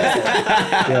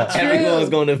 Everyone's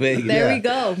going to Vegas. There we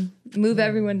go. Move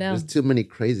everyone down. There's too many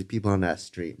crazy people on that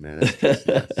street, man. It's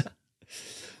nuts.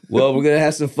 Well, we're going to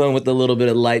have some fun with a little bit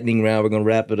of lightning round. We're going to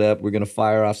wrap it up. We're going to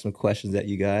fire off some questions at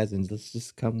you guys, and let's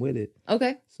just come with it.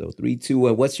 Okay. So 3, 2,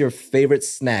 1. What's your favorite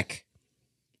snack?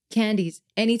 Candies.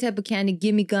 Any type of candy.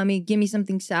 Give me gummy. Give me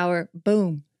something sour.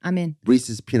 Boom. I'm in.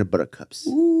 Reese's peanut butter cups.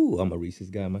 Ooh, I'm a Reese's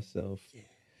guy myself.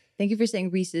 Thank you for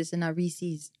saying Reese's and not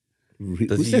Reese's. Does Who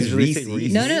he says usually say Reese's?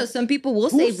 Reese's? No. Some people will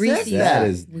say says Reese's. that?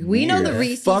 is We know the weird.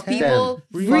 Reese's Fuck people.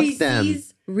 them. Fuck them.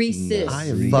 Reese's. Reese's. I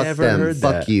have Fuck never them. heard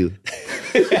Fuck that. you.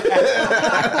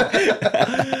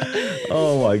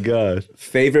 Oh my god.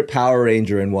 Favorite Power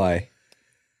Ranger and why?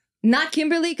 Not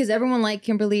Kimberly, because everyone liked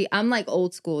Kimberly. I'm like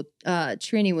old school.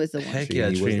 Trini was the one. Heck Trini yeah,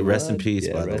 was Trini. the Rest in one. peace,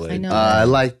 Yeah, by the rest way. I know. I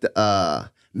like the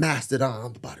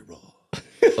Mastodon, the body roll.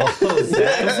 Oh,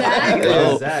 Zach. Zach,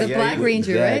 Oh, the Zach, yeah, Black you-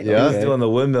 Ranger, Zach, right? Yeah, Okay. he's doing the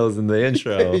windmills in the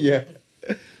intro. Yeah.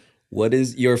 What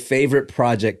is your favorite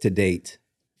project to date?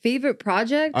 Favorite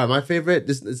project? All right, my favorite.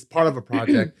 This is part of a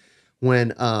project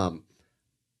when I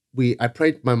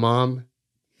prayed my mom,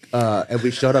 and we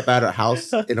showed up at her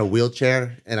house in a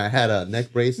wheelchair, and I had a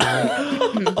neck brace on.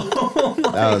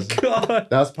 God.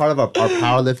 That was part of our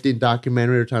powerlifting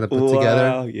documentary we were trying to put together.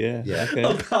 Wow, yeah. Yeah. Okay.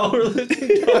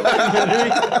 Powerlifting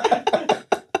documentary.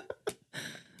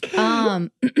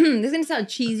 This is gonna sound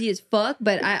cheesy as fuck,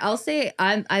 but I'll say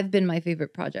I've been my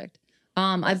favorite project.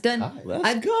 I've done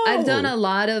I've done a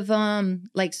lot of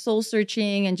like soul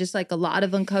searching and just like a lot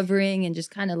of uncovering and just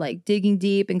kind of like digging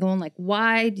deep and going like,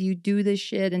 why do you do this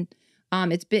shit? And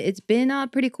it's been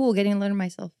pretty cool getting to learn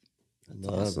myself.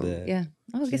 Love that. Yeah.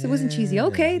 Oh, I guess it wasn't cheesy.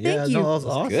 Okay, thank you. No, that was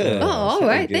awesome. good. Oh, all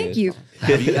right, good. thank you.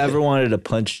 Have you ever wanted to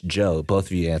punch Joe? Both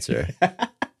of you answer.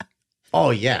 Oh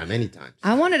yeah, many times.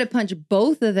 I wanted to punch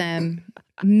both of them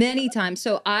many times.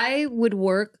 So I would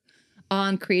work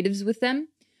on creatives with them.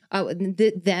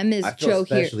 Them is I feel Joe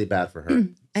here. especially bad for her.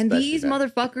 And Especially these bad.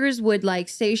 motherfuckers would like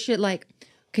say shit like,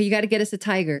 okay, you got to get us a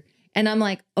tiger. And I'm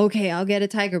like, okay, I'll get a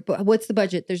tiger, but what's the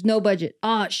budget? There's no budget.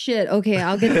 Oh shit. Okay,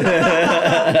 I'll get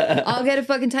I'll get a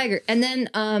fucking tiger. And then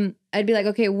I'd be like,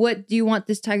 okay, what do you want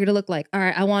this tiger to look like? All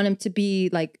right, I want him to be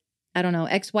like, I don't know,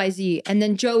 XYZ. And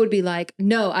then Joe would be like,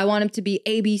 no, I want him to be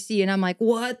ABC. And I'm like,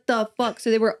 what the fuck? So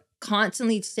they were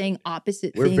constantly saying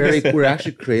opposite things. We're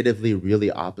actually creatively really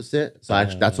opposite. So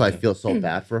that's why I feel so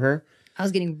bad for her. I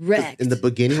was getting wrecked. In the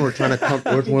beginning, we're trying to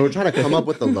when we're trying to come up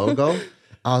with the logo.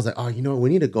 I was like, oh, you know what? We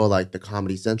need to go like the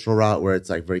Comedy Central route where it's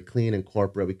like very clean and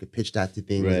corporate. We could pitch that to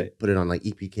things, Right. put it on like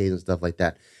EPKs and stuff like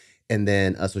that. And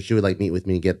then so she would like meet with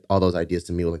me and get all those ideas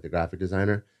to meet with like the graphic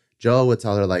designer. Joe would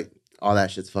tell her like, all that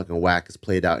shit's fucking whack. It's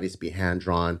played out. It needs to be hand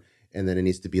drawn. And then it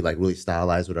needs to be like really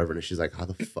stylized, whatever. And she's like, how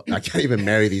the fuck? I can't even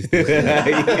marry these things.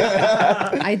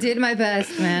 I did my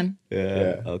best, man.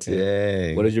 Yeah. Okay.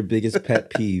 Dang. What is your biggest pet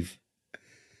peeve?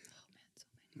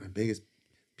 My biggest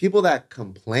people that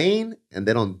complain and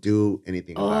they don't do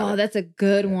anything about Oh, it. that's a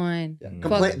good one.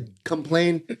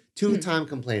 Complain 2-time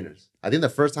complainers. I think the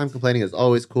first time complaining is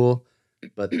always cool,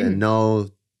 but then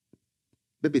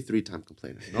maybe 3-time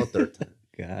complainers, no third time.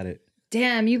 Got it.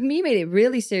 Damn, you made it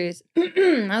really serious.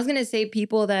 I was gonna say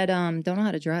people that don't know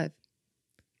how to drive.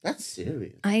 That's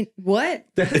serious. What?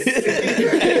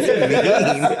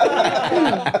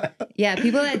 Yeah,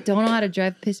 people that don't know how to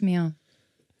drive piss me off.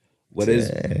 What is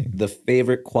the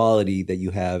favorite quality that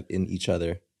you have in each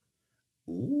other?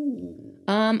 Ooh.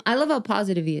 I love how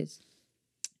positive he is.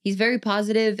 He's very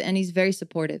positive and he's very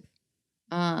supportive.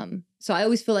 So I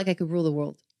always feel like I could rule the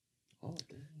world.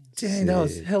 Dang, that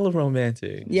was hella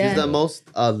romantic. Yeah. She's the most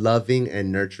loving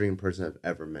and nurturing person I've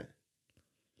ever met.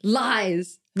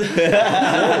 Lies.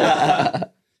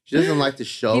 She doesn't like to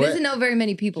show He it. doesn't know very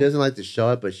many She people. doesn't like to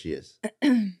show it, but she is.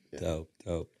 Dope.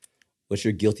 What's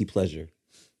your guilty pleasure?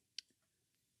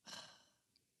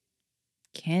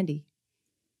 Candy.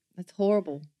 That's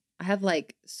horrible. I have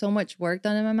like so much work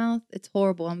done in my mouth. It's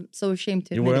horrible. I'm so ashamed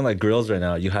to You're admit wearing it. like grills right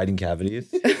now. Are you hiding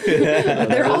cavities?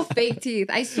 They're all fake teeth.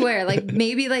 I swear. Like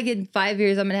maybe like in 5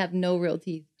 years, I'm gonna have no real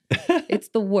teeth. It's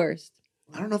the worst.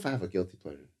 I don't know if I have a guilty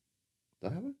pleasure. Do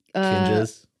I have one?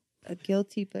 Kinjas. A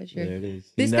guilty pleasure. There it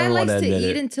is. This You guy never likes wanna to admit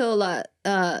eat it.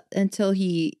 until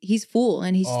he's full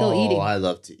and he's still eating. I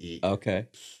love to eat. Okay.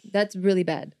 That's really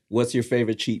bad. What's your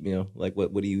favorite cheat meal? Like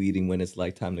what are you eating when it's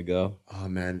like time to go? Oh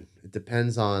man, it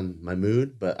depends on my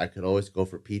mood, but I could always go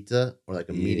for pizza or like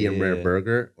a medium rare Yeah.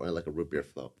 burger or like a root beer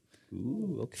float.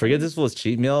 Ooh, okay. Forget this was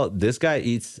cheat meal. This guy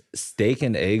eats steak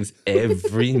and eggs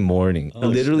every morning. Oh,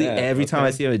 Literally snap. every time I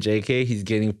Okay. see him at JK, he's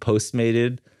getting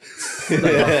Postmated like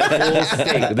a full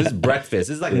steak. This is breakfast. This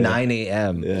is like 9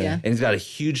 a.m. Yeah. And he's got a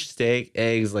huge steak,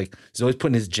 eggs. Like he's always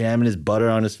putting his jam and his butter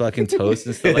on his fucking toast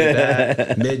and stuff like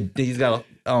that. He's got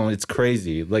it's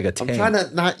crazy. Like a I'm tank. trying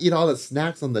to not eat all the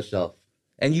snacks on the shelf.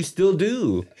 And you still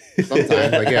do. Sometimes,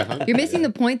 like yeah. You're missing the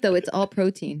point though. It's all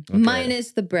protein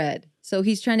minus the bread. So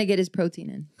he's trying to get his protein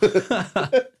in.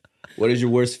 What is your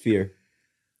worst fear?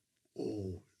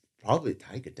 Ooh, probably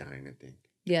Tiger dying. I think.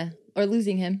 Yeah, or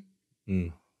losing him.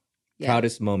 Mm. Yeah.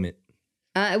 Proudest moment.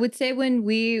 I would say when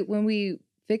we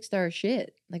fixed our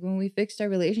shit, like when we fixed our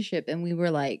relationship and we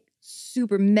were like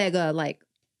super mega like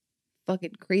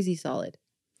fucking crazy solid.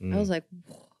 I was like,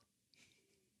 whoa.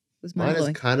 It was mind Mine is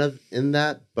blowing. kind of in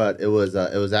that, but it was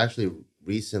actually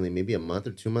recently, maybe a month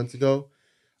or 2 months ago.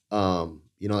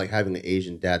 You know, like having an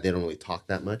Asian dad, they don't really talk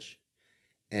that much.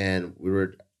 And we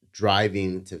were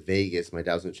driving to Vegas. My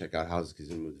dad was gonna check out houses because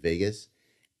he moved to Vegas.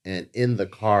 And in the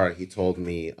car, he told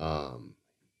me,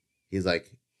 he's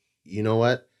like, you know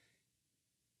what?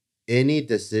 Any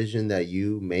decision that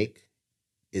you make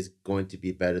is going to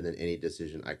be better than any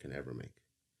decision I can ever make.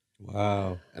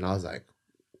 Wow. And I was like,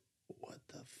 what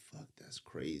the fuck? That's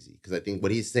crazy. Because I think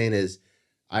what he's saying is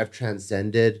I've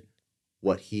transcended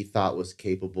what he thought was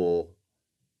capable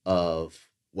of,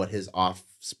 what his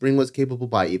offspring was capable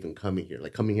by even coming here.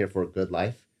 Like coming here for a good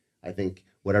life. I think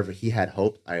whatever he had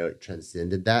hoped, I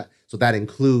transcended that. So that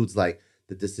includes like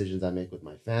the decisions I make with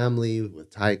my family,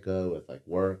 with Taika, with like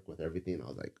work, with everything. I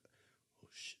was like, oh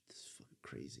shit, this is fucking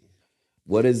crazy.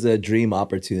 What is a dream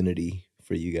opportunity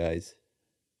for you guys?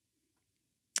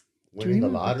 Winning the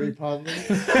Dream lottery, probably.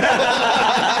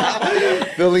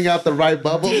 Filling out the right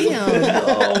bubbles. Damn.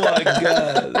 Oh my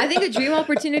God. I think a dream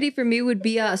opportunity for me would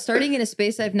be starting in a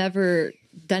space I've never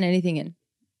done anything in.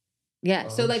 Yeah.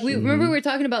 So like we remember we were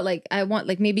talking about like I want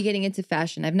like maybe getting into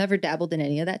fashion. I've never dabbled in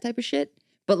any of that type of shit.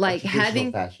 But like Traditional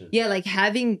having fashion. yeah, like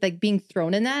having like being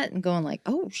thrown in that and going like,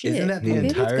 oh shit. Isn't that the okay,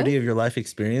 let's go. entirety of your life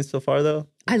experience so far, though?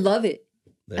 I love it.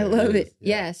 I There love is. it.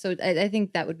 Yeah. So I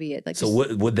think that would be it. Like So just-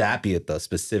 what would that be it though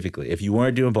specifically? If you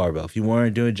weren't doing barbell, if you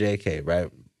weren't doing JK, right?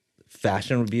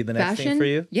 Fashion would be the next thing fashion for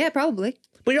you. Yeah, probably.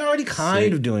 But you're already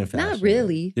kind of doing fashion. Not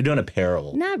really. You're doing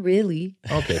apparel. Not really.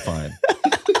 Okay, fine.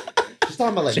 She's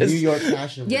talking about like New York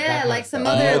fashion. with Yeah, that kind like of some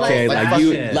stuff. other okay, like, like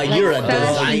you, fashion. like Like you're a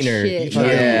fashion designer. shit.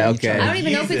 Yeah, You okay. I don't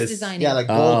even know if it's Jesus. designing. Yeah, like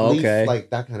Oh, gold leaf, okay. like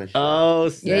that kind of shit. Oh,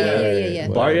 Yeah.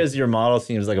 Barya as your model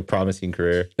seems like a promising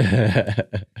career.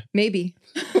 Maybe.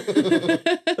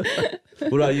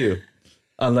 What about you?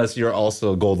 Unless you're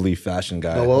also a gold leaf fashion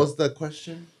guy. No, what was the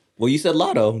question? Well, you said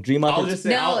lotto, dream I'll opportunity. just say,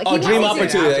 No, he Oh, wants dream to-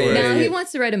 opportunity. afterwards. No, he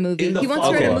wants to write a movie. In the He wants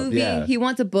to write a follow-up, movie. yeah. He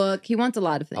wants a book. He wants a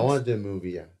lot of things. I want to do a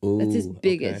movie. Yeah, That's his Ooh,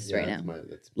 biggest okay. right that's now.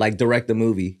 that's- Like direct the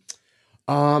movie.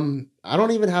 I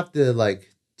don't even have to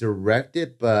like direct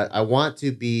it, but I want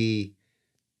to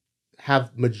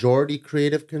have majority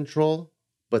creative control.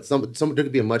 But someone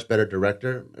could be a much better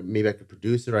director. Maybe I could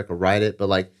produce it or I could write it, but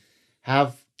like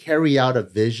carry out a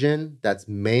vision that's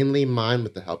mainly mine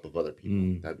with the help of other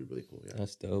people. That'd be really cool. Yeah.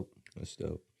 That's dope. That's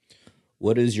dope.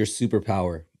 What is your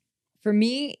superpower? For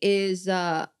me is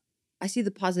I see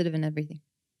the positive in everything.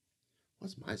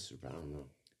 What's my super? I don't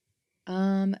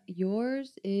know.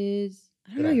 Yours is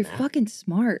I don't Good know, at you're math. fucking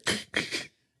smart.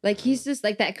 Like he's just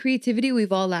like that creativity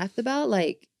we've all laughed about,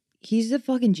 like he's a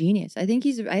fucking genius. I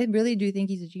really do think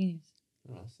he's a genius.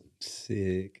 Awesome.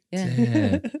 Sick. Yeah.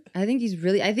 Damn. I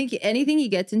think anything he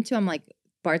gets into, I'm like,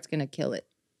 Bart's gonna kill it.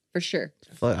 for sure.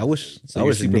 Fuck, I wish your Nina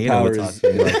would superpower talk is-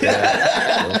 to me like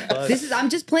that. I'm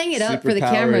just playing it up for the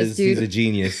Superpower cameras, is dude. He's a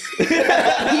genius. He's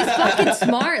fucking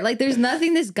smart. Like, there's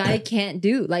nothing this guy can't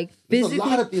do. Like, There's physically. a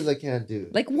lot of things I can't do.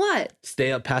 Like what?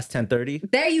 Stay up past 10:30.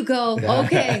 There you go.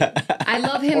 Okay. I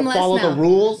love him Or less follow now. the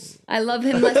rules. I love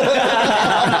him less.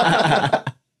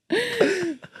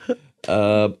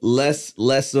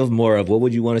 Less of, more of. What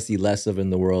would you want to see less of in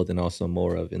the world, and also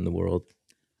more of in the world?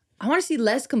 I want to see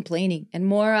less complaining and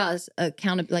more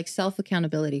like self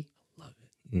accountability.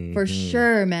 For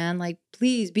sure, man. Like,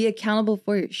 please be accountable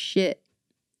for your shit.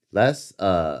 Less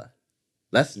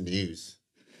news.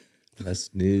 Less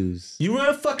news. You run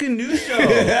a fucking news show.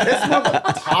 It's more of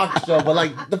a talk show, but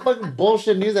like the fucking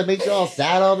bullshit news that makes you all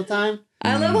sad all the time.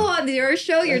 I love how on your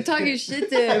show you're talking shit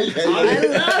to him. I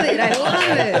love it. I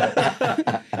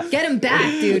love it. Get him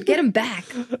back, dude. Get him back.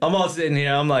 I'm all sitting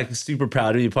here. I'm like super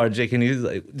proud to be part of JK News.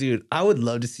 Like, dude, I would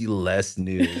love to see less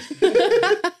news.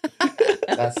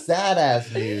 That sad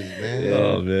ass news, man.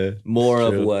 Oh man, More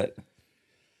of True. what?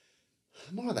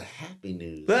 More of the happy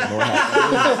news.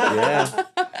 Yeah.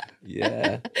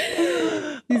 Yeah.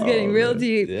 He's getting real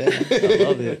deep. Yeah. I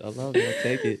love it. I'll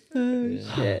take it.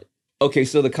 Shit. Okay,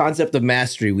 so the concept of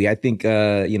mastery, I think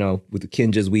with the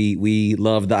Kinjas, we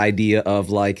love the idea of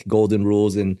like golden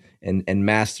rules and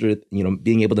master,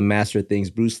 being able to master things.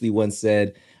 Bruce Lee once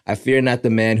said, "I fear not the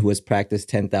man who has practiced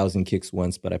 10,000 kicks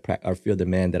once, but I fear the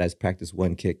man that has practiced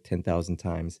one kick 10,000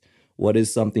 times." What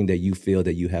is something that you feel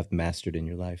that you have mastered in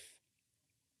your life?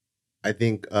 I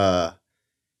think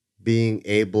being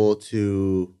able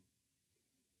to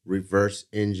reverse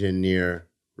engineer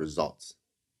results.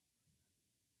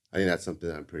 I think that's something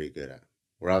that I'm pretty good at.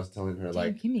 Where I was telling her, Damn,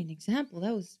 like, give me an example.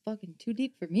 That was fucking too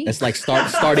deep for me. It's like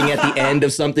starting at the end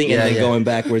of something and then going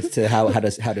backwards to how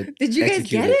to Did you guys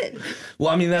execute get it? well,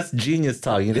 I mean that's genius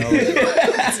talk, you know.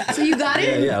 So you got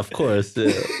it? yeah, of course.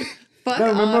 Yeah. Fuck No,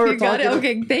 remember off. we You got it? talking-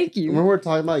 Okay, thank you. remember we were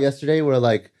talking about yesterday where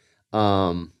like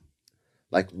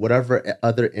whatever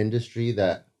other industry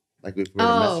that like if we were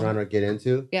to mess Oh. around or get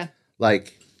into. Yeah.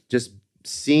 Like just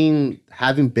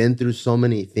having been through so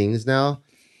many things now,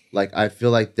 like I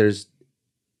feel like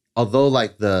although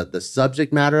like the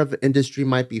subject matter of industry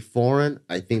might be foreign,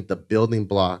 I think the building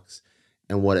blocks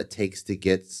and what it takes to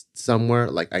get somewhere,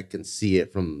 like I can see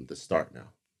it from the start now.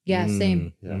 Yeah,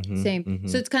 same. Yeah. Mhm, Same. mhm.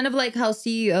 So it's kind of like how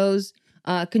CEOs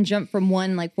can jump from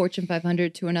one like Fortune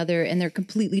 500 to another, and they're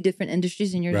completely different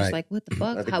industries, and you're just Right. like, what the I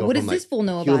fuck? think How, go what does from, this like, fool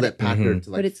know about Hewlett it? Packard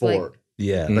to like But it's like- Ford,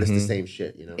 Yeah. but it's the Mhm. same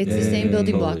shit, you know. It's Yeah, the same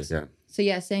building totally. blocks. Yeah. So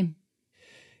yeah, same.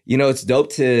 It's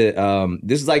dope to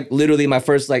this is like literally my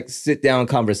first like sit down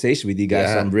conversation with you guys.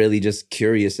 So Yeah. I'm really just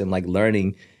curious and like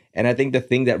learning. And I think the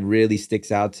thing that really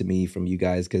sticks out to me from you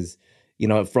guys, because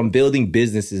from building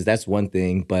businesses, that's one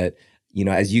thing. But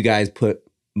as you guys put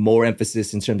more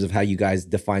emphasis in terms of how you guys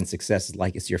define success,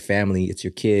 like it's your family, it's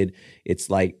your kid, it's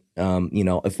like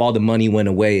if all the money went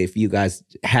away, if you guys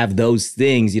have those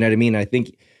things, you know what I mean? I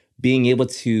think being able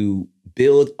to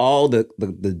build all the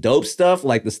dope stuff,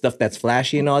 like the stuff that's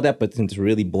flashy and all that, but then to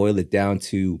really boil it down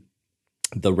to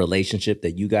the relationship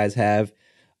that you guys have,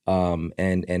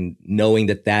 and knowing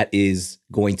that is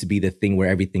going to be the thing where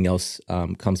everything else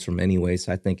comes from anyway.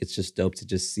 So I think it's just dope to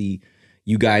just see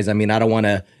you guys. I mean, I don't want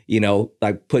to,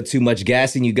 like put too much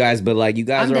gas in you guys, but like you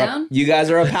guys I'm are down. you guys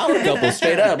are a power couple,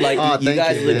 straight up. Like Oh, you thank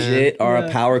guys you, man. legit are a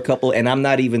power couple, and I'm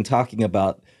not even talking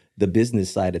about the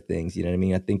business side of things. You know what I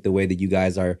mean? I think the way that you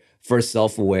guys are first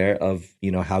self-aware of,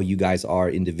 how you guys are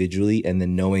individually, and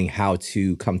then knowing how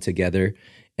to come together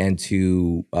and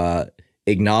to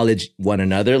acknowledge one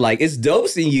another. Like it's dope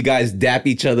seeing you guys dap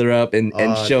each other up and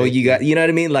Oh, show thank you guys, you know what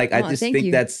I mean? Like I Aw, just thank think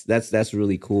you. that's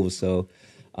really cool. So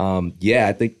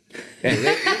I think I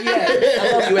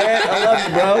love you, man. I love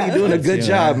you, bro. You're doing a good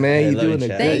job, man. Yeah, You're love doing you, a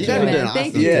Chad. Thank you you, guys are man. doing Thank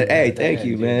awesome. you. yeah, hey, thank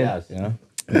you, man.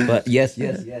 But yes,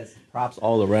 props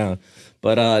all around.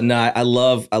 But I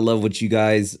love what you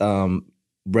guys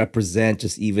represent,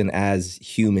 just even as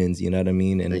humans, you know what I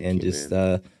mean? And Thank you, just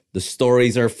man. the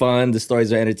stories are fun, the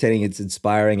stories are entertaining, it's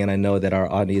inspiring, and I know that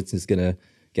our audience is gonna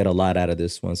get a lot out of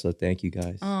this one. So thank you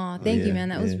guys. Oh, thank you, man.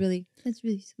 That's really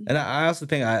sweet. And I also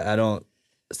think I don't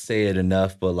say it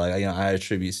enough, but like I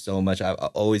attribute so much. I've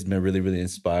always been really, really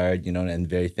inspired, and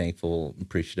very thankful,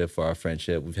 appreciative for our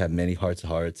friendship. We've had many hearts to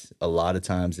hearts, a lot of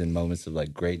times in moments of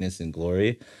like greatness and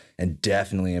glory, and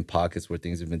definitely in pockets where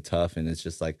things have been tough. And it's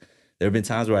just like there have been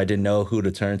times where I didn't know who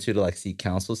to turn to like seek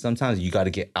counsel. Sometimes you got to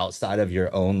get outside of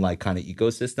your own like kind of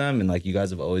ecosystem, and like you guys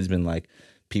have always been like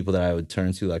people that I would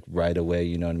turn to like right away,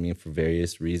 you know what I mean, for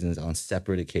various reasons on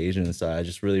separate occasions. So I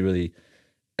just really, really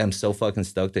am so fucking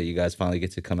stoked that you guys finally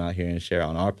get to come out here and share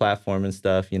on our platform and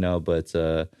stuff, but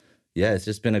yeah, it's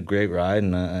just been a great ride,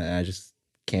 and I just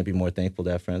can't be more thankful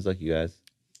to have friends like you guys.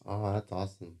 Oh, that's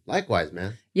awesome. Likewise,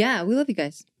 man. Yeah, we love you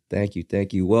guys. Thank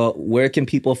you. Well, where can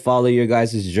people follow your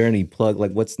guys' journey? Plug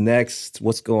like what's next,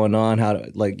 what's going on, how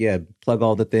to plug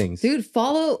all the things. Dude,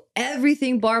 follow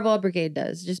everything Barbell Brigade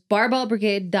does. Just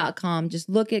barbellbrigade.com.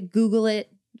 Just Google it,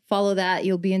 follow that.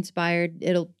 You'll be inspired.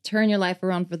 It'll turn your life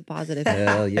around for the positive.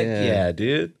 Hell yeah. Yeah,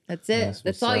 dude. That's it. That's That's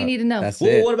what's all you up. need to know. That's Well,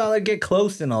 it. what about like Get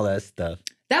Close and all that stuff?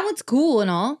 That one's cool and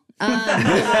all. But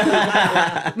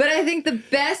I think the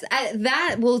best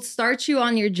that will start you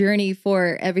on your journey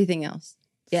for everything else.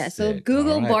 Yeah. So Sick.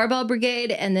 Google All right. Barbell Brigade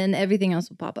and then everything else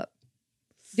will pop up.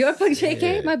 Do you want to plug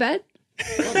JK? My bad.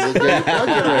 You plugged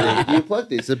it already. You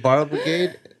plugged it. It's a Barbell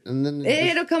Brigade, and then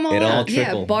It'll come all It all out. trickle.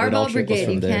 Yeah, It Barbell all trickles Brigade.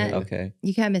 from You there. can't Okay.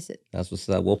 you can't miss it. That's what's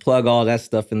up. We'll plug all that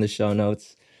stuff in the show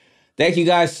notes. Thank you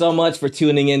guys so much for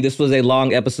tuning in. This was a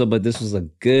long episode, but this was a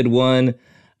good one.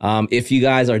 If you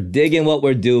guys are digging what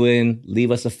we're doing,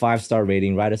 leave us a 5-star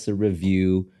rating, write us a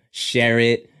review, share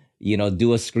it,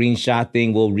 do a screenshot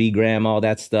thing. We'll regram all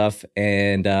that stuff,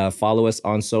 and follow us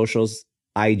on socials,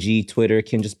 IG, Twitter,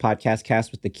 Kinja's Podcast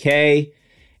Cast with the K.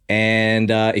 And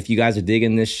if you guys are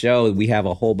digging this show, we have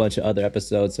a whole bunch of other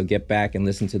episodes, so get back and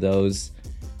listen to those.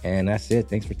 And that's it.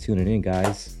 Thanks for tuning in,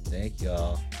 guys. Thank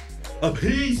y'all.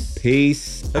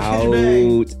 Peace out. Kinja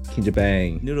Bang. Kinja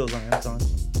Bang. Noodles on Amazon.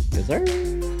 Yes,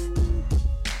 sir.